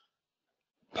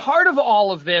 part of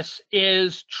all of this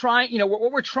is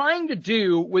what we're trying to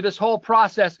do with this whole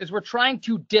process is we're trying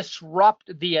to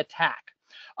disrupt the attack.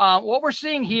 What we're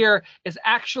seeing here is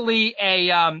actually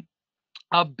a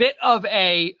bit of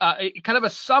a kind of a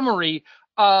summary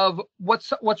of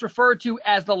what's referred to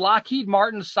as the Lockheed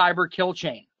Martin cyber kill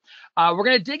chain. We're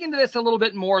going to dig into this a little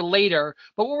bit more later,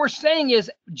 but what we're saying is,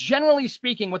 generally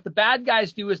speaking, what the bad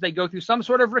guys do is they go through some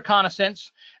sort of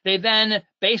reconnaissance. They then,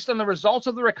 based on the results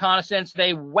of the reconnaissance,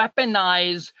 they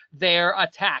weaponize their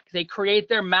attack. They create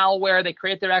their malware, they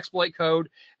create their exploit code,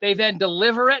 they then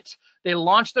deliver it, they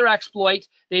launch their exploit,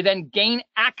 they then gain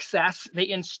access, they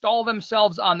install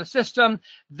themselves on the system,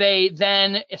 they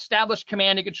then establish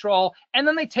command and control, and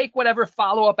then they take whatever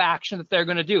follow-up action that they're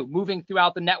going to do, moving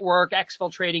throughout the network,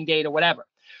 exfiltrating data, whatever.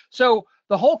 So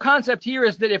the whole concept here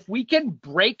is that if we can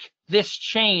break this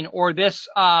chain or this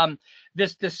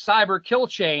cyber kill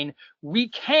chain, we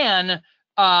can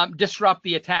disrupt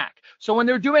the attack. So when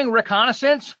they're doing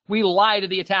reconnaissance, we lie to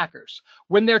the attackers.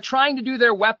 When they're trying to do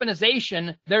their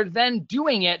weaponization, they're then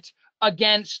doing it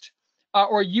against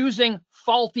or using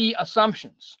faulty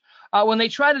assumptions. When they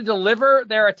try to deliver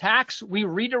their attacks, we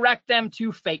redirect them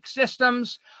to fake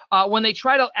systems. When they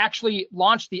try to actually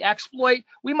launch the exploit,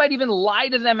 we might even lie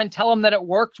to them and tell them that it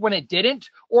worked when it didn't,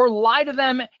 or lie to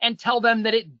them and tell them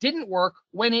that it didn't work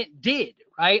when it did,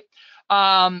 right?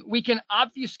 We can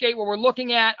obfuscate what we're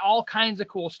looking at, all kinds of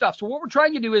cool stuff. So what we're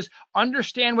trying to do is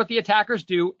understand what the attackers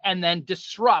do and then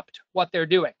disrupt what they're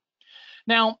doing.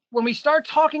 Now, when we start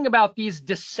talking about these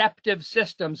deceptive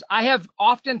systems, I have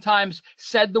oftentimes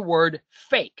said the word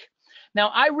fake. Now,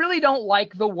 I really don't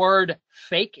like the word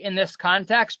fake in this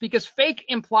context because fake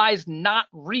implies not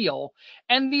real.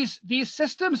 And these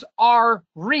systems are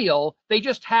real. They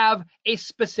just have a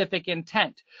specific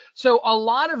intent. So a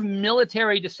lot of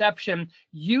military deception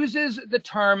uses the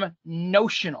term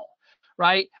notional,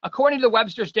 right? According to the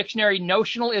Webster's Dictionary,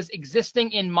 notional is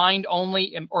existing in mind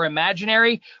only or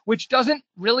imaginary, which doesn't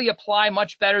really apply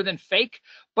much better than fake.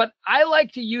 But I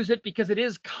like to use it because it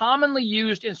is commonly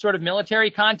used in sort of military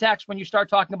context when you start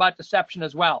talking about deception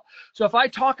as well. So if I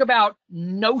talk about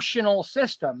notional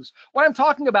systems, what I'm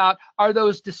talking about are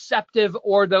those deceptive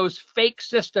or those fake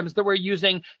systems that we're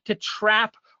using to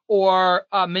trap or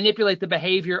manipulate the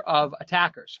behavior of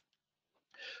attackers.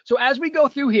 So as we go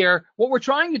through here, what we're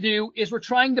trying to do is we're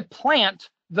trying to plant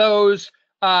those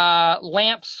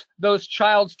lamps, those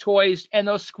child's toys, and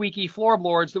those squeaky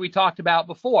floorboards that we talked about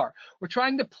before. We're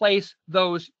trying to place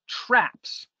those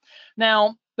traps.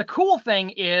 Now, the cool thing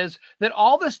is that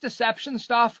all this deception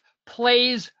stuff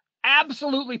plays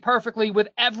absolutely perfectly with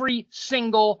every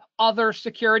single other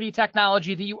security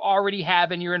technology that you already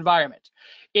have in your environment.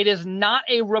 It is not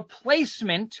a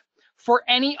replacement for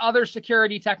any other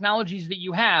security technologies that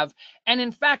you have. And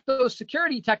in fact, those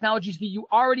security technologies that you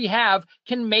already have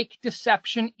can make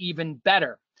deception even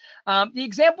better. The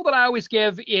example that I always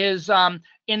give is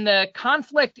in the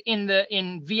conflict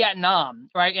in Vietnam,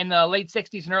 right, in the late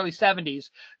 60s and early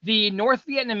 70s, the North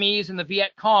Vietnamese and the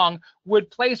Viet Cong would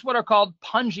place what are called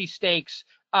punji stakes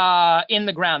in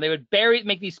the ground. They would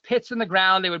make these pits in the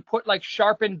ground. They would put like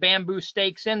sharpened bamboo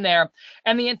stakes in there.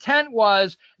 And the intent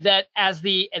was that as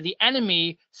the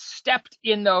enemy stepped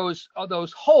in those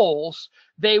holes,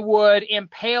 they would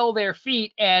impale their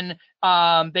feet and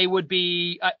they would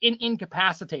be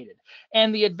incapacitated.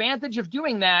 And the advantage of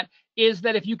doing that is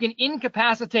that if you can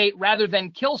incapacitate rather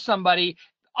than kill somebody,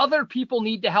 other people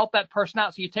need to help that person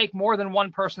out. So you take more than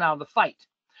one person out of the fight.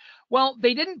 Well,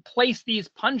 they didn't place these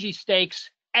punji stakes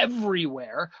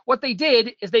everywhere. What they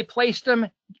did is they placed them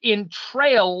in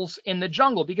trails in the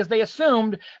jungle because they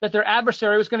assumed that their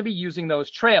adversary was going to be using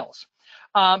those trails.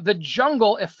 The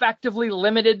jungle effectively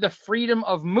limited the freedom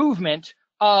of movement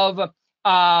of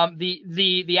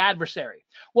the adversary.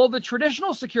 Well, the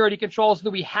traditional security controls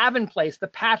that we have in place, the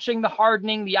patching, the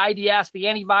hardening, the IDS, the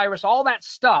antivirus, all that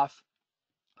stuff,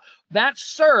 that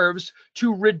serves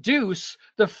to reduce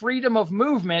the freedom of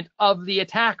movement of the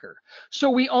attacker. So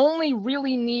we only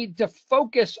really need to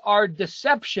focus our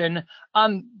deception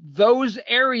on those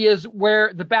areas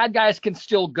where the bad guys can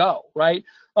still go, right?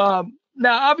 Now,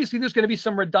 obviously, there's going to be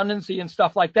some redundancy and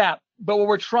stuff like that. But what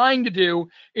we're trying to do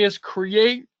is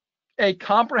create a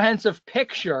comprehensive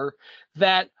picture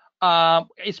that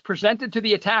is presented to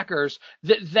the attackers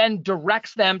that then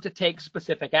directs them to take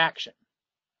specific action.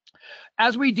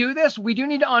 As we do this, we do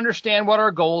need to understand what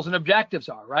our goals and objectives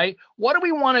are, right? What do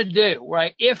we want to do,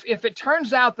 right? If it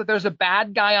turns out that there's a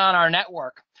bad guy on our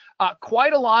network,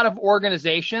 quite a lot of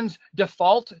organizations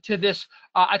default to this,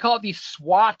 I call it the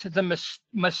SWAT the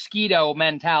mosquito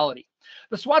mentality.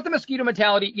 The SWAT the mosquito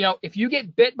mentality, you know, if you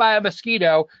get bit by a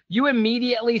mosquito, you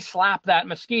immediately slap that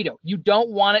mosquito. You don't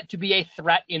want it to be a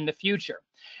threat in the future.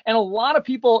 And a lot of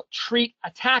people treat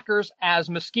attackers as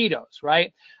mosquitoes,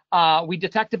 right? We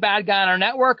detect a bad guy on our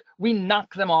network, we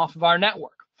knock them off of our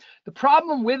network. The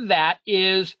problem with that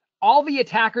is all the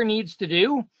attacker needs to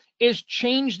do is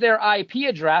change their IP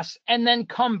address and then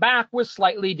come back with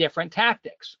slightly different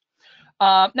tactics.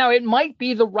 Now, it might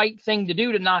be the right thing to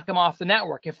do to knock them off the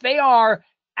network. If they are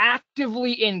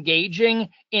actively engaging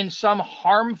in some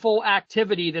harmful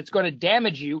activity that's going to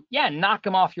damage you, yeah, knock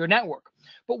them off your network.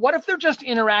 But what if they're just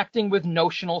interacting with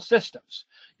notional systems?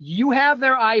 You have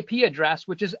their IP address,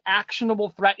 which is actionable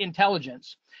threat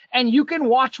intelligence, and you can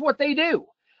watch what they do.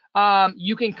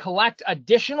 You can collect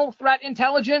additional threat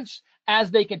intelligence as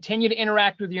they continue to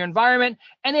interact with your environment.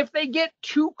 And if they get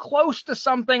too close to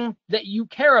something that you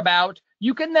care about,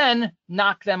 you can then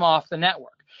knock them off the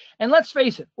network. And let's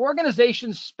face it,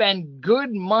 organizations spend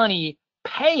good money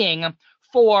paying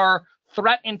for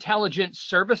threat intelligence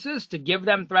services to give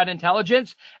them threat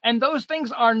intelligence. And those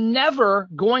things are never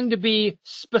going to be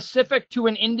specific to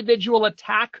an individual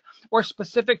attack or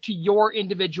specific to your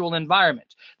individual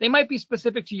environment. They might be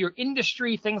specific to your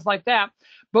industry, things like that.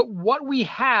 But what we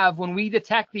have when we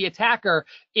detect the attacker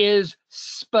is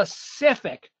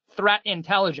specific threat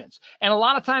intelligence. And a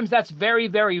lot of times that's very,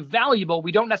 very valuable.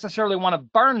 We don't necessarily want to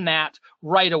burn that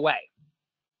right away.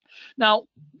 Now,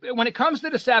 when it comes to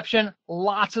deception,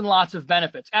 lots and lots of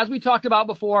benefits. As we talked about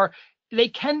before,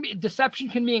 deception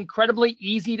can be incredibly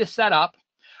easy to set up.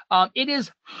 It is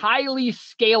highly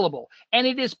scalable, and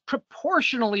it is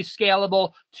proportionally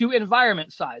scalable to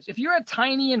environment size. If you're a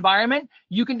tiny environment,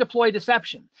 you can deploy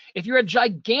deception. If you're a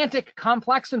gigantic,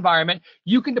 complex environment,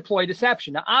 you can deploy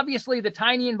deception. Now, obviously, the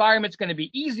tiny environment's going to be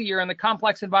easier, and the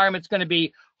complex environment's going to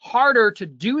be harder to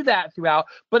do that throughout,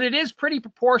 but it is pretty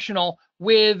proportional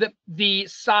with the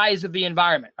size of the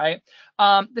environment, right?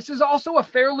 This is also a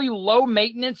fairly low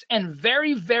maintenance and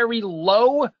very, very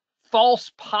low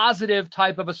false positive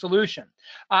type of a solution.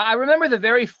 I remember the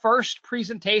very first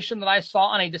presentation that I saw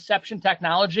on a deception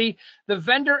technology, the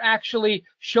vendor actually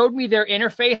showed me their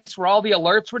interface where all the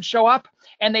alerts would show up,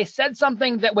 and they said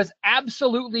something that was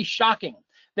absolutely shocking.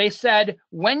 They said,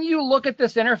 when you look at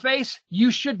this interface,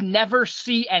 you should never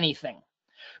see anything.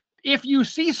 If you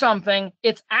see something,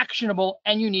 it's actionable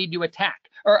and you need to attack,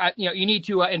 or you need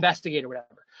to investigate or whatever.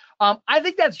 I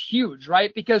think that's huge,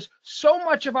 right? Because so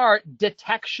much of our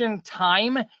detection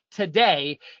time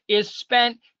today is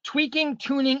spent tweaking,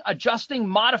 tuning, adjusting,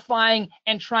 modifying,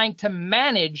 and trying to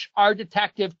manage our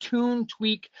detective, tune,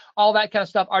 tweak, all that kind of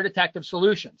stuff, our detective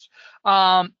solutions.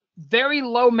 Very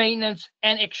low maintenance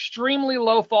and extremely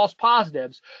low false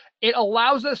positives. It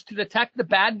allows us to detect the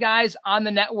bad guys on the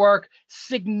network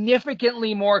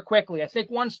significantly more quickly. I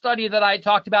think one study that I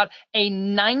talked about, a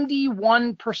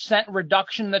 91%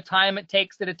 reduction in the time it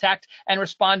takes to detect and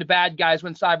respond to bad guys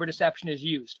when cyber deception is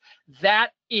used.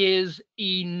 That is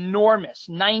enormous,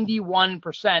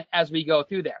 91% as we go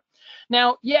through there.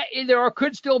 Now, yeah,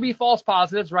 could still be false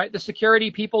positives, right? The security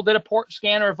people did a port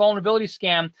scan or a vulnerability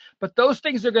scan, but those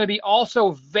things are going to be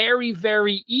also very,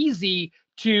 very easy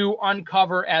to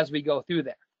uncover as we go through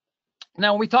there.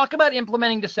 Now, when we talk about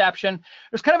implementing deception,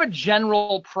 there's kind of a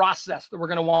general process that we're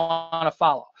going to want to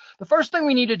follow. The first thing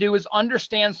we need to do is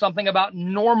understand something about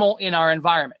normal in our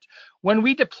environment. When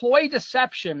we deploy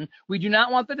deception, we do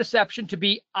not want the deception to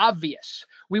be obvious.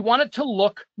 We want it to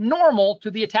look normal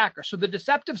to the attacker. So the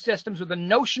deceptive systems or the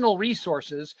notional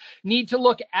resources need to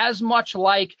look as much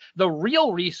like the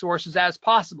real resources as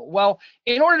possible. Well,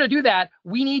 in order to do that,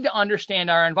 we need to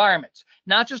understand our environments,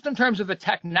 not just in terms of the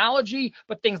technology,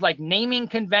 but things like naming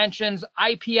conventions,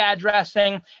 IP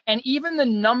addressing, and even the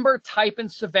number, type,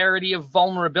 and severity of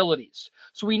vulnerabilities.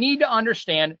 So we need to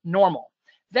understand normal.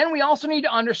 Then we also need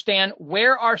to understand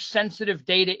where our sensitive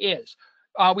data is.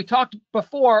 We talked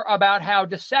before about how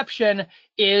deception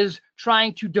is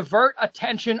trying to divert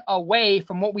attention away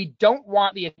from what we don't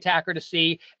want the attacker to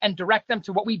see and direct them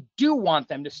to what we do want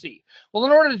them to see. Well,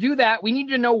 in order to do that, we need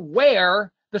to know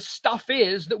where the stuff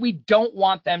is that we don't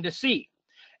want them to see.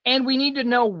 And we need to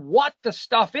know what the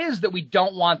stuff is that we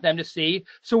don't want them to see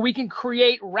so we can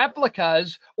create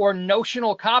replicas or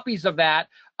notional copies of that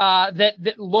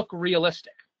that look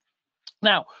realistic.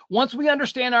 Now, once we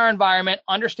understand our environment,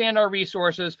 understand our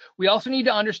resources, we also need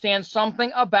to understand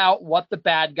something about what the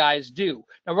bad guys do.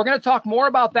 Now, we're going to talk more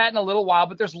about that in a little while,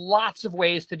 but there's lots of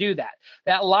ways to do that.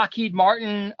 That Lockheed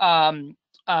Martin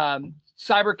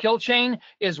cyber kill chain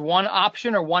is one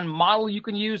option or one model you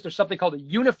can use. There's something called a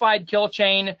unified kill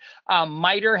chain.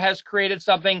 MITRE has created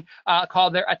something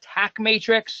called their attack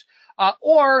matrix,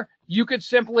 or you could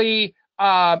simply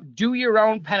do your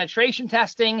own penetration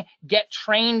testing, get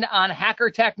trained on hacker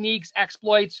techniques,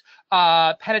 exploits,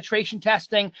 penetration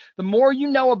testing. The more you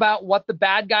know about what the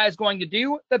bad guy is going to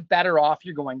do, the better off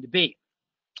you're going to be.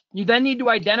 You then need to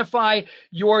identify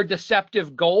your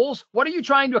deceptive goals. What are you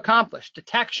trying to accomplish?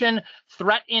 Detection,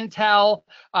 threat intel,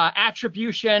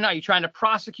 attribution. Are you trying to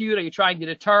prosecute? Are you trying to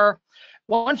deter?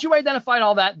 Once you identified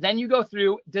all that, then you go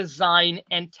through, design,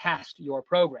 and test your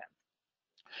program.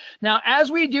 Now,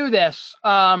 as we do this,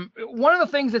 one of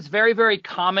the things that's very, very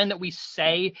common that we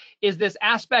say is this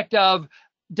aspect of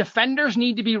defenders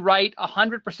need to be right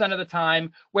 100% of the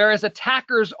time, whereas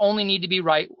attackers only need to be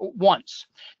right once.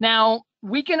 Now,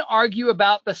 we can argue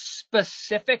about the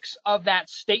specifics of that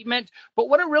statement, but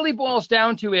what it really boils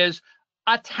down to is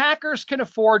attackers can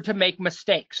afford to make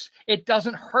mistakes. It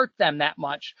doesn't hurt them that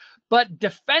much. But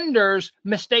defenders,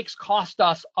 mistakes cost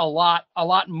us a lot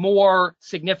more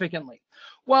significantly.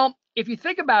 Well, if you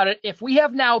think about it, if we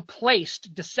have now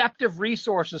placed deceptive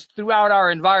resources throughout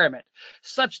our environment,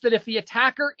 such that if the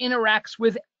attacker interacts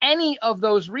with any of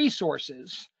those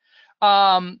resources,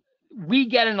 we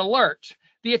get an alert.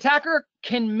 The attacker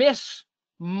can miss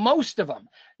most of them.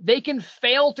 They can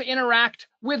fail to interact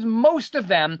with most of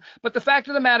them, but the fact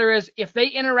of the matter is, if they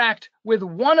interact with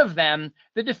one of them,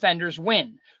 the defenders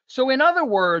win. So in other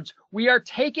words, we are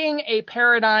taking a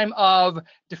paradigm of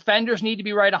defenders need to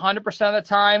be right 100% of the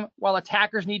time, while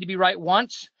attackers need to be right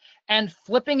once, and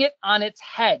flipping it on its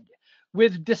head.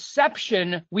 With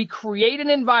deception, we create an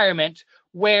environment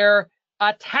where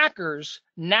attackers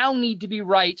now need to be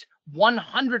right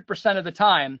 100% of the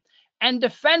time, and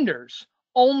defenders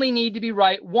only need to be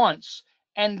right once.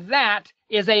 And that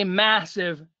is a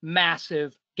massive,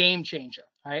 massive game changer,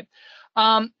 right?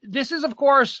 This is, of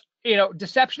course,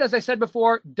 deception, as I said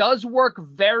before, does work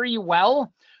very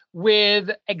well with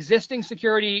existing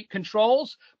security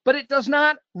controls, but it does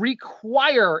not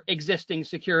require existing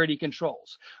security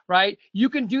controls, right? You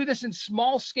can do this in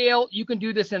small scale. You can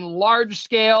do this in large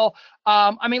scale.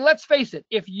 I mean, let's face it.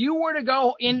 If you were to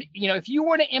go in, if you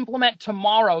were to implement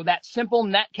tomorrow that simple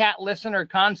netcat listener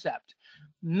concept,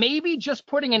 maybe just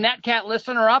putting a netcat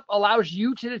listener up allows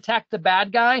you to detect the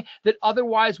bad guy that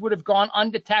otherwise would have gone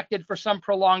undetected for some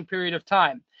prolonged period of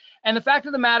time. And the fact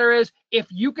of the matter is, if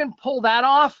you can pull that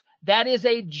off, that is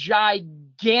a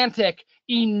gigantic,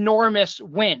 enormous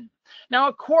win. Now,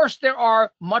 of course, there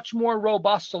are much more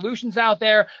robust solutions out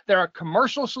there. There are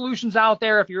commercial solutions out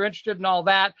there if you're interested in all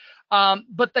that.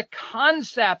 But the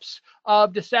concepts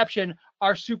of deception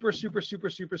are super, super, super,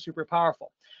 super, super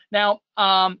powerful. Now,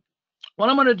 what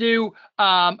I'm going to do,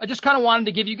 I just kind of wanted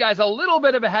to give you guys a little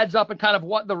bit of a heads up and kind of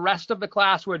what the rest of the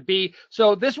class would be.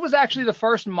 So this was actually the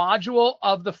first module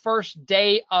of the first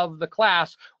day of the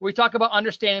class, where we talk about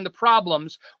understanding the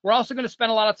problems. We're also going to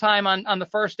spend a lot of time on the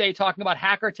first day talking about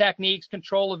hacker techniques,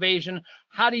 control evasion,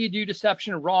 how do you do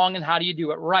deception wrong, and how do you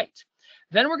do it right.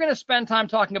 Then we're going to spend time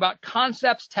talking about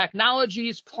concepts,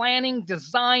 technologies, planning,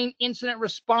 design, incident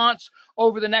response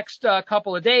over the next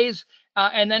couple of days.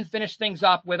 And then finish things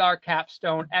up with our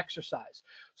capstone exercise.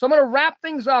 So I'm going to wrap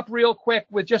things up real quick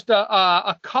with just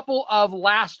a couple of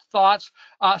last thoughts.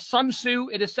 Sun Tzu,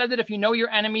 it is said that if you know your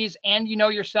enemies and you know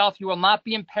yourself, you will not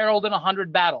be imperiled in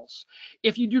 100 battles.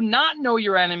 If you do not know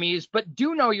your enemies, but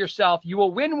do know yourself, you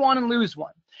will win one and lose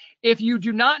one. If you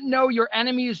do not know your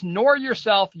enemies nor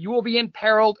yourself, you will be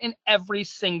imperiled in every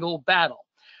single battle.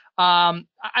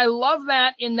 I love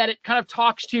that in that it kind of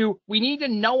talks to, we need to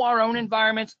know our own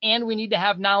environments and we need to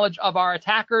have knowledge of our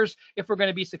attackers if we're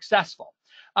going to be successful.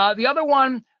 The other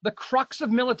one, the crux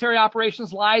of military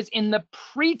operations lies in the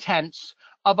pretense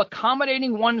of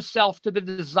accommodating oneself to the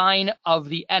design of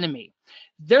the enemy.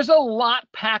 There's a lot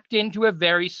packed into a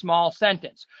very small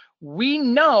sentence. We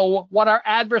know what our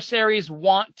adversaries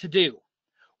want to do.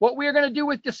 What we are going to do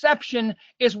with deception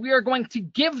is we are going to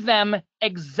give them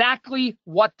exactly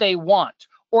what they want,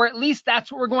 or at least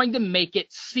that's what we're going to make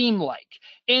it seem like.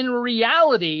 In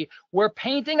reality, we're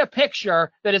painting a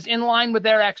picture that is in line with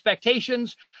their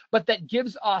expectations, but that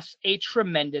gives us a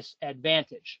tremendous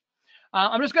advantage.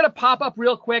 I'm just going to pop up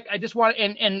real quick. I just want,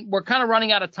 and we're kind of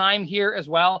running out of time here as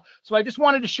well. So I just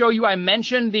wanted to show you, I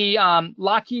mentioned the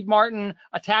Lockheed Martin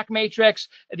attack matrix,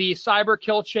 the cyber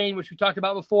kill chain, which we talked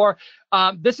about before.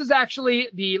 This is actually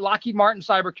the Lockheed Martin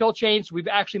cyber kill chain. So we've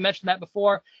actually mentioned that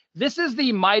before. This is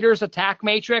the MITRE's attack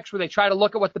matrix, where they try to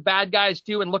look at what the bad guys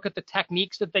do and look at the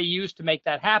techniques that they use to make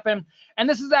that happen. And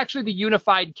this is actually the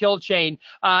unified kill chain.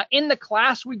 In the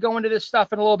class, we go into this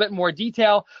stuff in a little bit more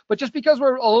detail, but just because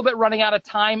we're a little bit running out of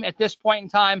time at this point in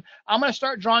time, I'm going to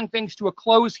start drawing things to a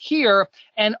close here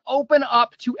and open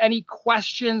up to any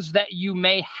questions that you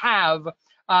may have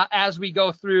as we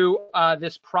go through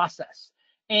this process.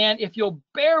 And if you'll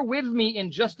bear with me in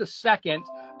just a second,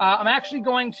 I'm actually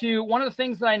going to, one of the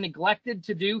things that I neglected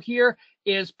to do here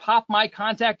is pop my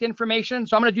contact information.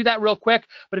 So I'm going to do that real quick.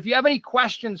 But if you have any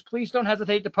questions, please don't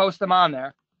hesitate to post them on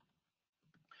there.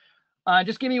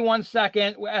 Just give me 1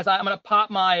 second as I'm going to pop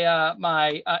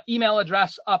my email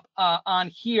address up on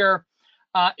here.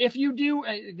 If you do,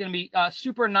 it's going to be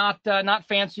super not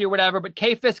fancy or whatever, but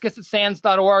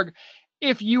kfiscus@sans.org.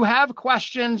 If you have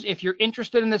questions, if you're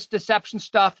interested in this deception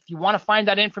stuff, if you want to find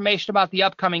out information about the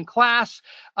upcoming class,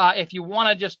 if you want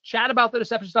to just chat about the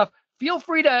deception stuff, feel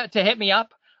free to hit me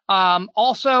up.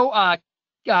 Also, at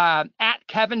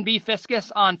Kevin B.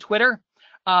 Fiscus on Twitter.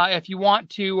 If you want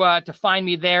to find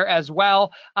me there as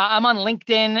well. I'm on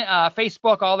LinkedIn,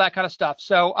 Facebook, all that kind of stuff.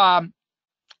 So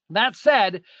that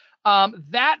said,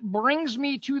 that brings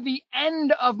me to the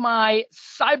end of my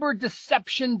cyber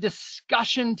deception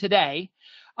discussion today.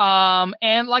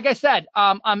 And like I said,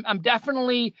 I'm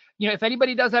definitely, if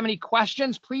anybody does have any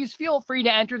questions, please feel free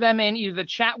to enter them in either the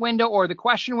chat window or the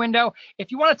question window.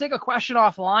 If you want to take a question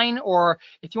offline, or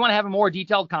if you want to have a more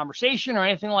detailed conversation or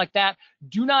anything like that,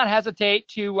 do not hesitate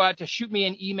to shoot me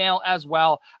an email as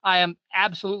well. I am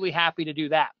absolutely happy to do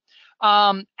that.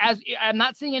 As I'm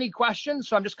not seeing any questions,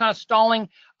 so I'm just kind of stalling.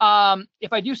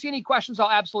 If I do see any questions, I'll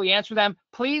absolutely answer them.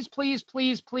 Please, please,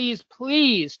 please, please,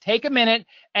 please take a minute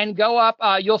and go up.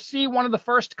 You'll see one of the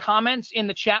first comments in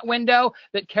the chat window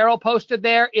that Carol posted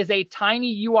there is a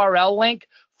tiny URL link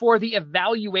for the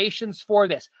evaluations for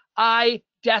this. I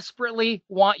desperately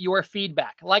want your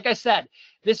feedback. Like I said,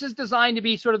 this is designed to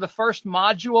be sort of the first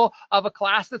module of a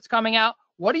class that's coming out.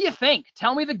 What do you think?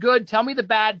 Tell me the good, tell me the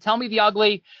bad, tell me the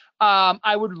ugly.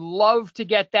 I would love to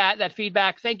get that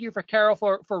feedback. Thank you for Carol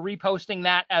for reposting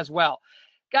that as well.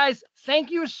 Guys, thank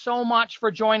you so much for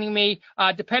joining me.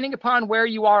 Depending upon where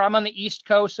you are, I'm on the East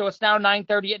Coast, so it's now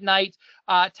 9:30 at night.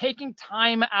 Taking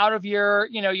time out of your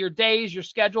days, your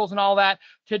schedules and all that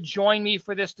to join me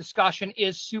for this discussion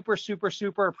is super, super,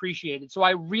 super appreciated. So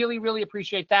I really, really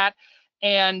appreciate that.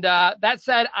 And that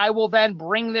said, I will then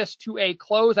bring this to a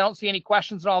close. I don't see any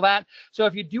questions and all that. So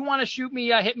if you do want to shoot me,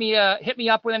 hit me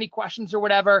up with any questions or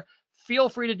whatever, feel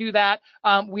free to do that.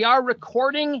 We are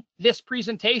recording this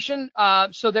presentation,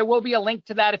 so there will be a link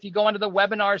to that. If you go into the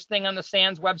webinars thing on the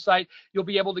SANS website, you'll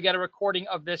be able to get a recording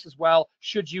of this as well,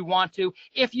 should you want to.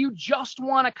 If you just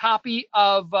want a copy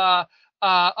of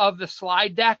the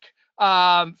slide deck,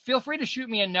 feel free to shoot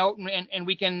me a note, and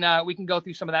we can go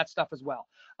through some of that stuff as well.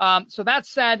 So that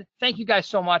said, thank you guys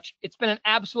so much. It's been an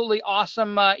absolutely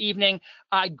awesome evening.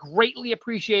 I greatly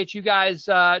appreciate you guys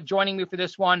joining me for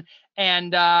this one,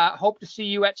 and hope to see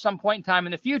you at some point in time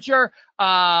in the future.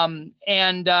 Again,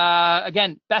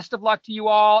 best of luck to you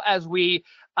all as we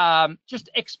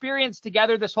just experience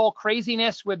together this whole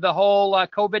craziness with the whole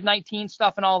COVID-19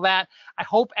 stuff and all that. I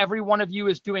hope every one of you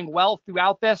is doing well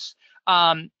throughout this.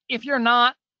 If you're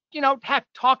not, heck,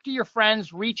 talk to your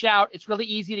friends, reach out. It's really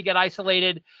easy to get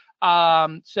isolated.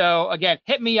 So again,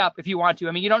 hit me up if you want to.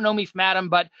 I mean, you don't know me from Adam,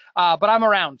 but I'm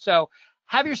around. So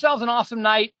have yourselves an awesome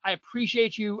night. I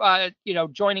appreciate you,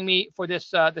 joining me for this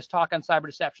talk on cyber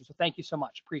deception. So thank you so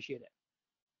much. Appreciate it.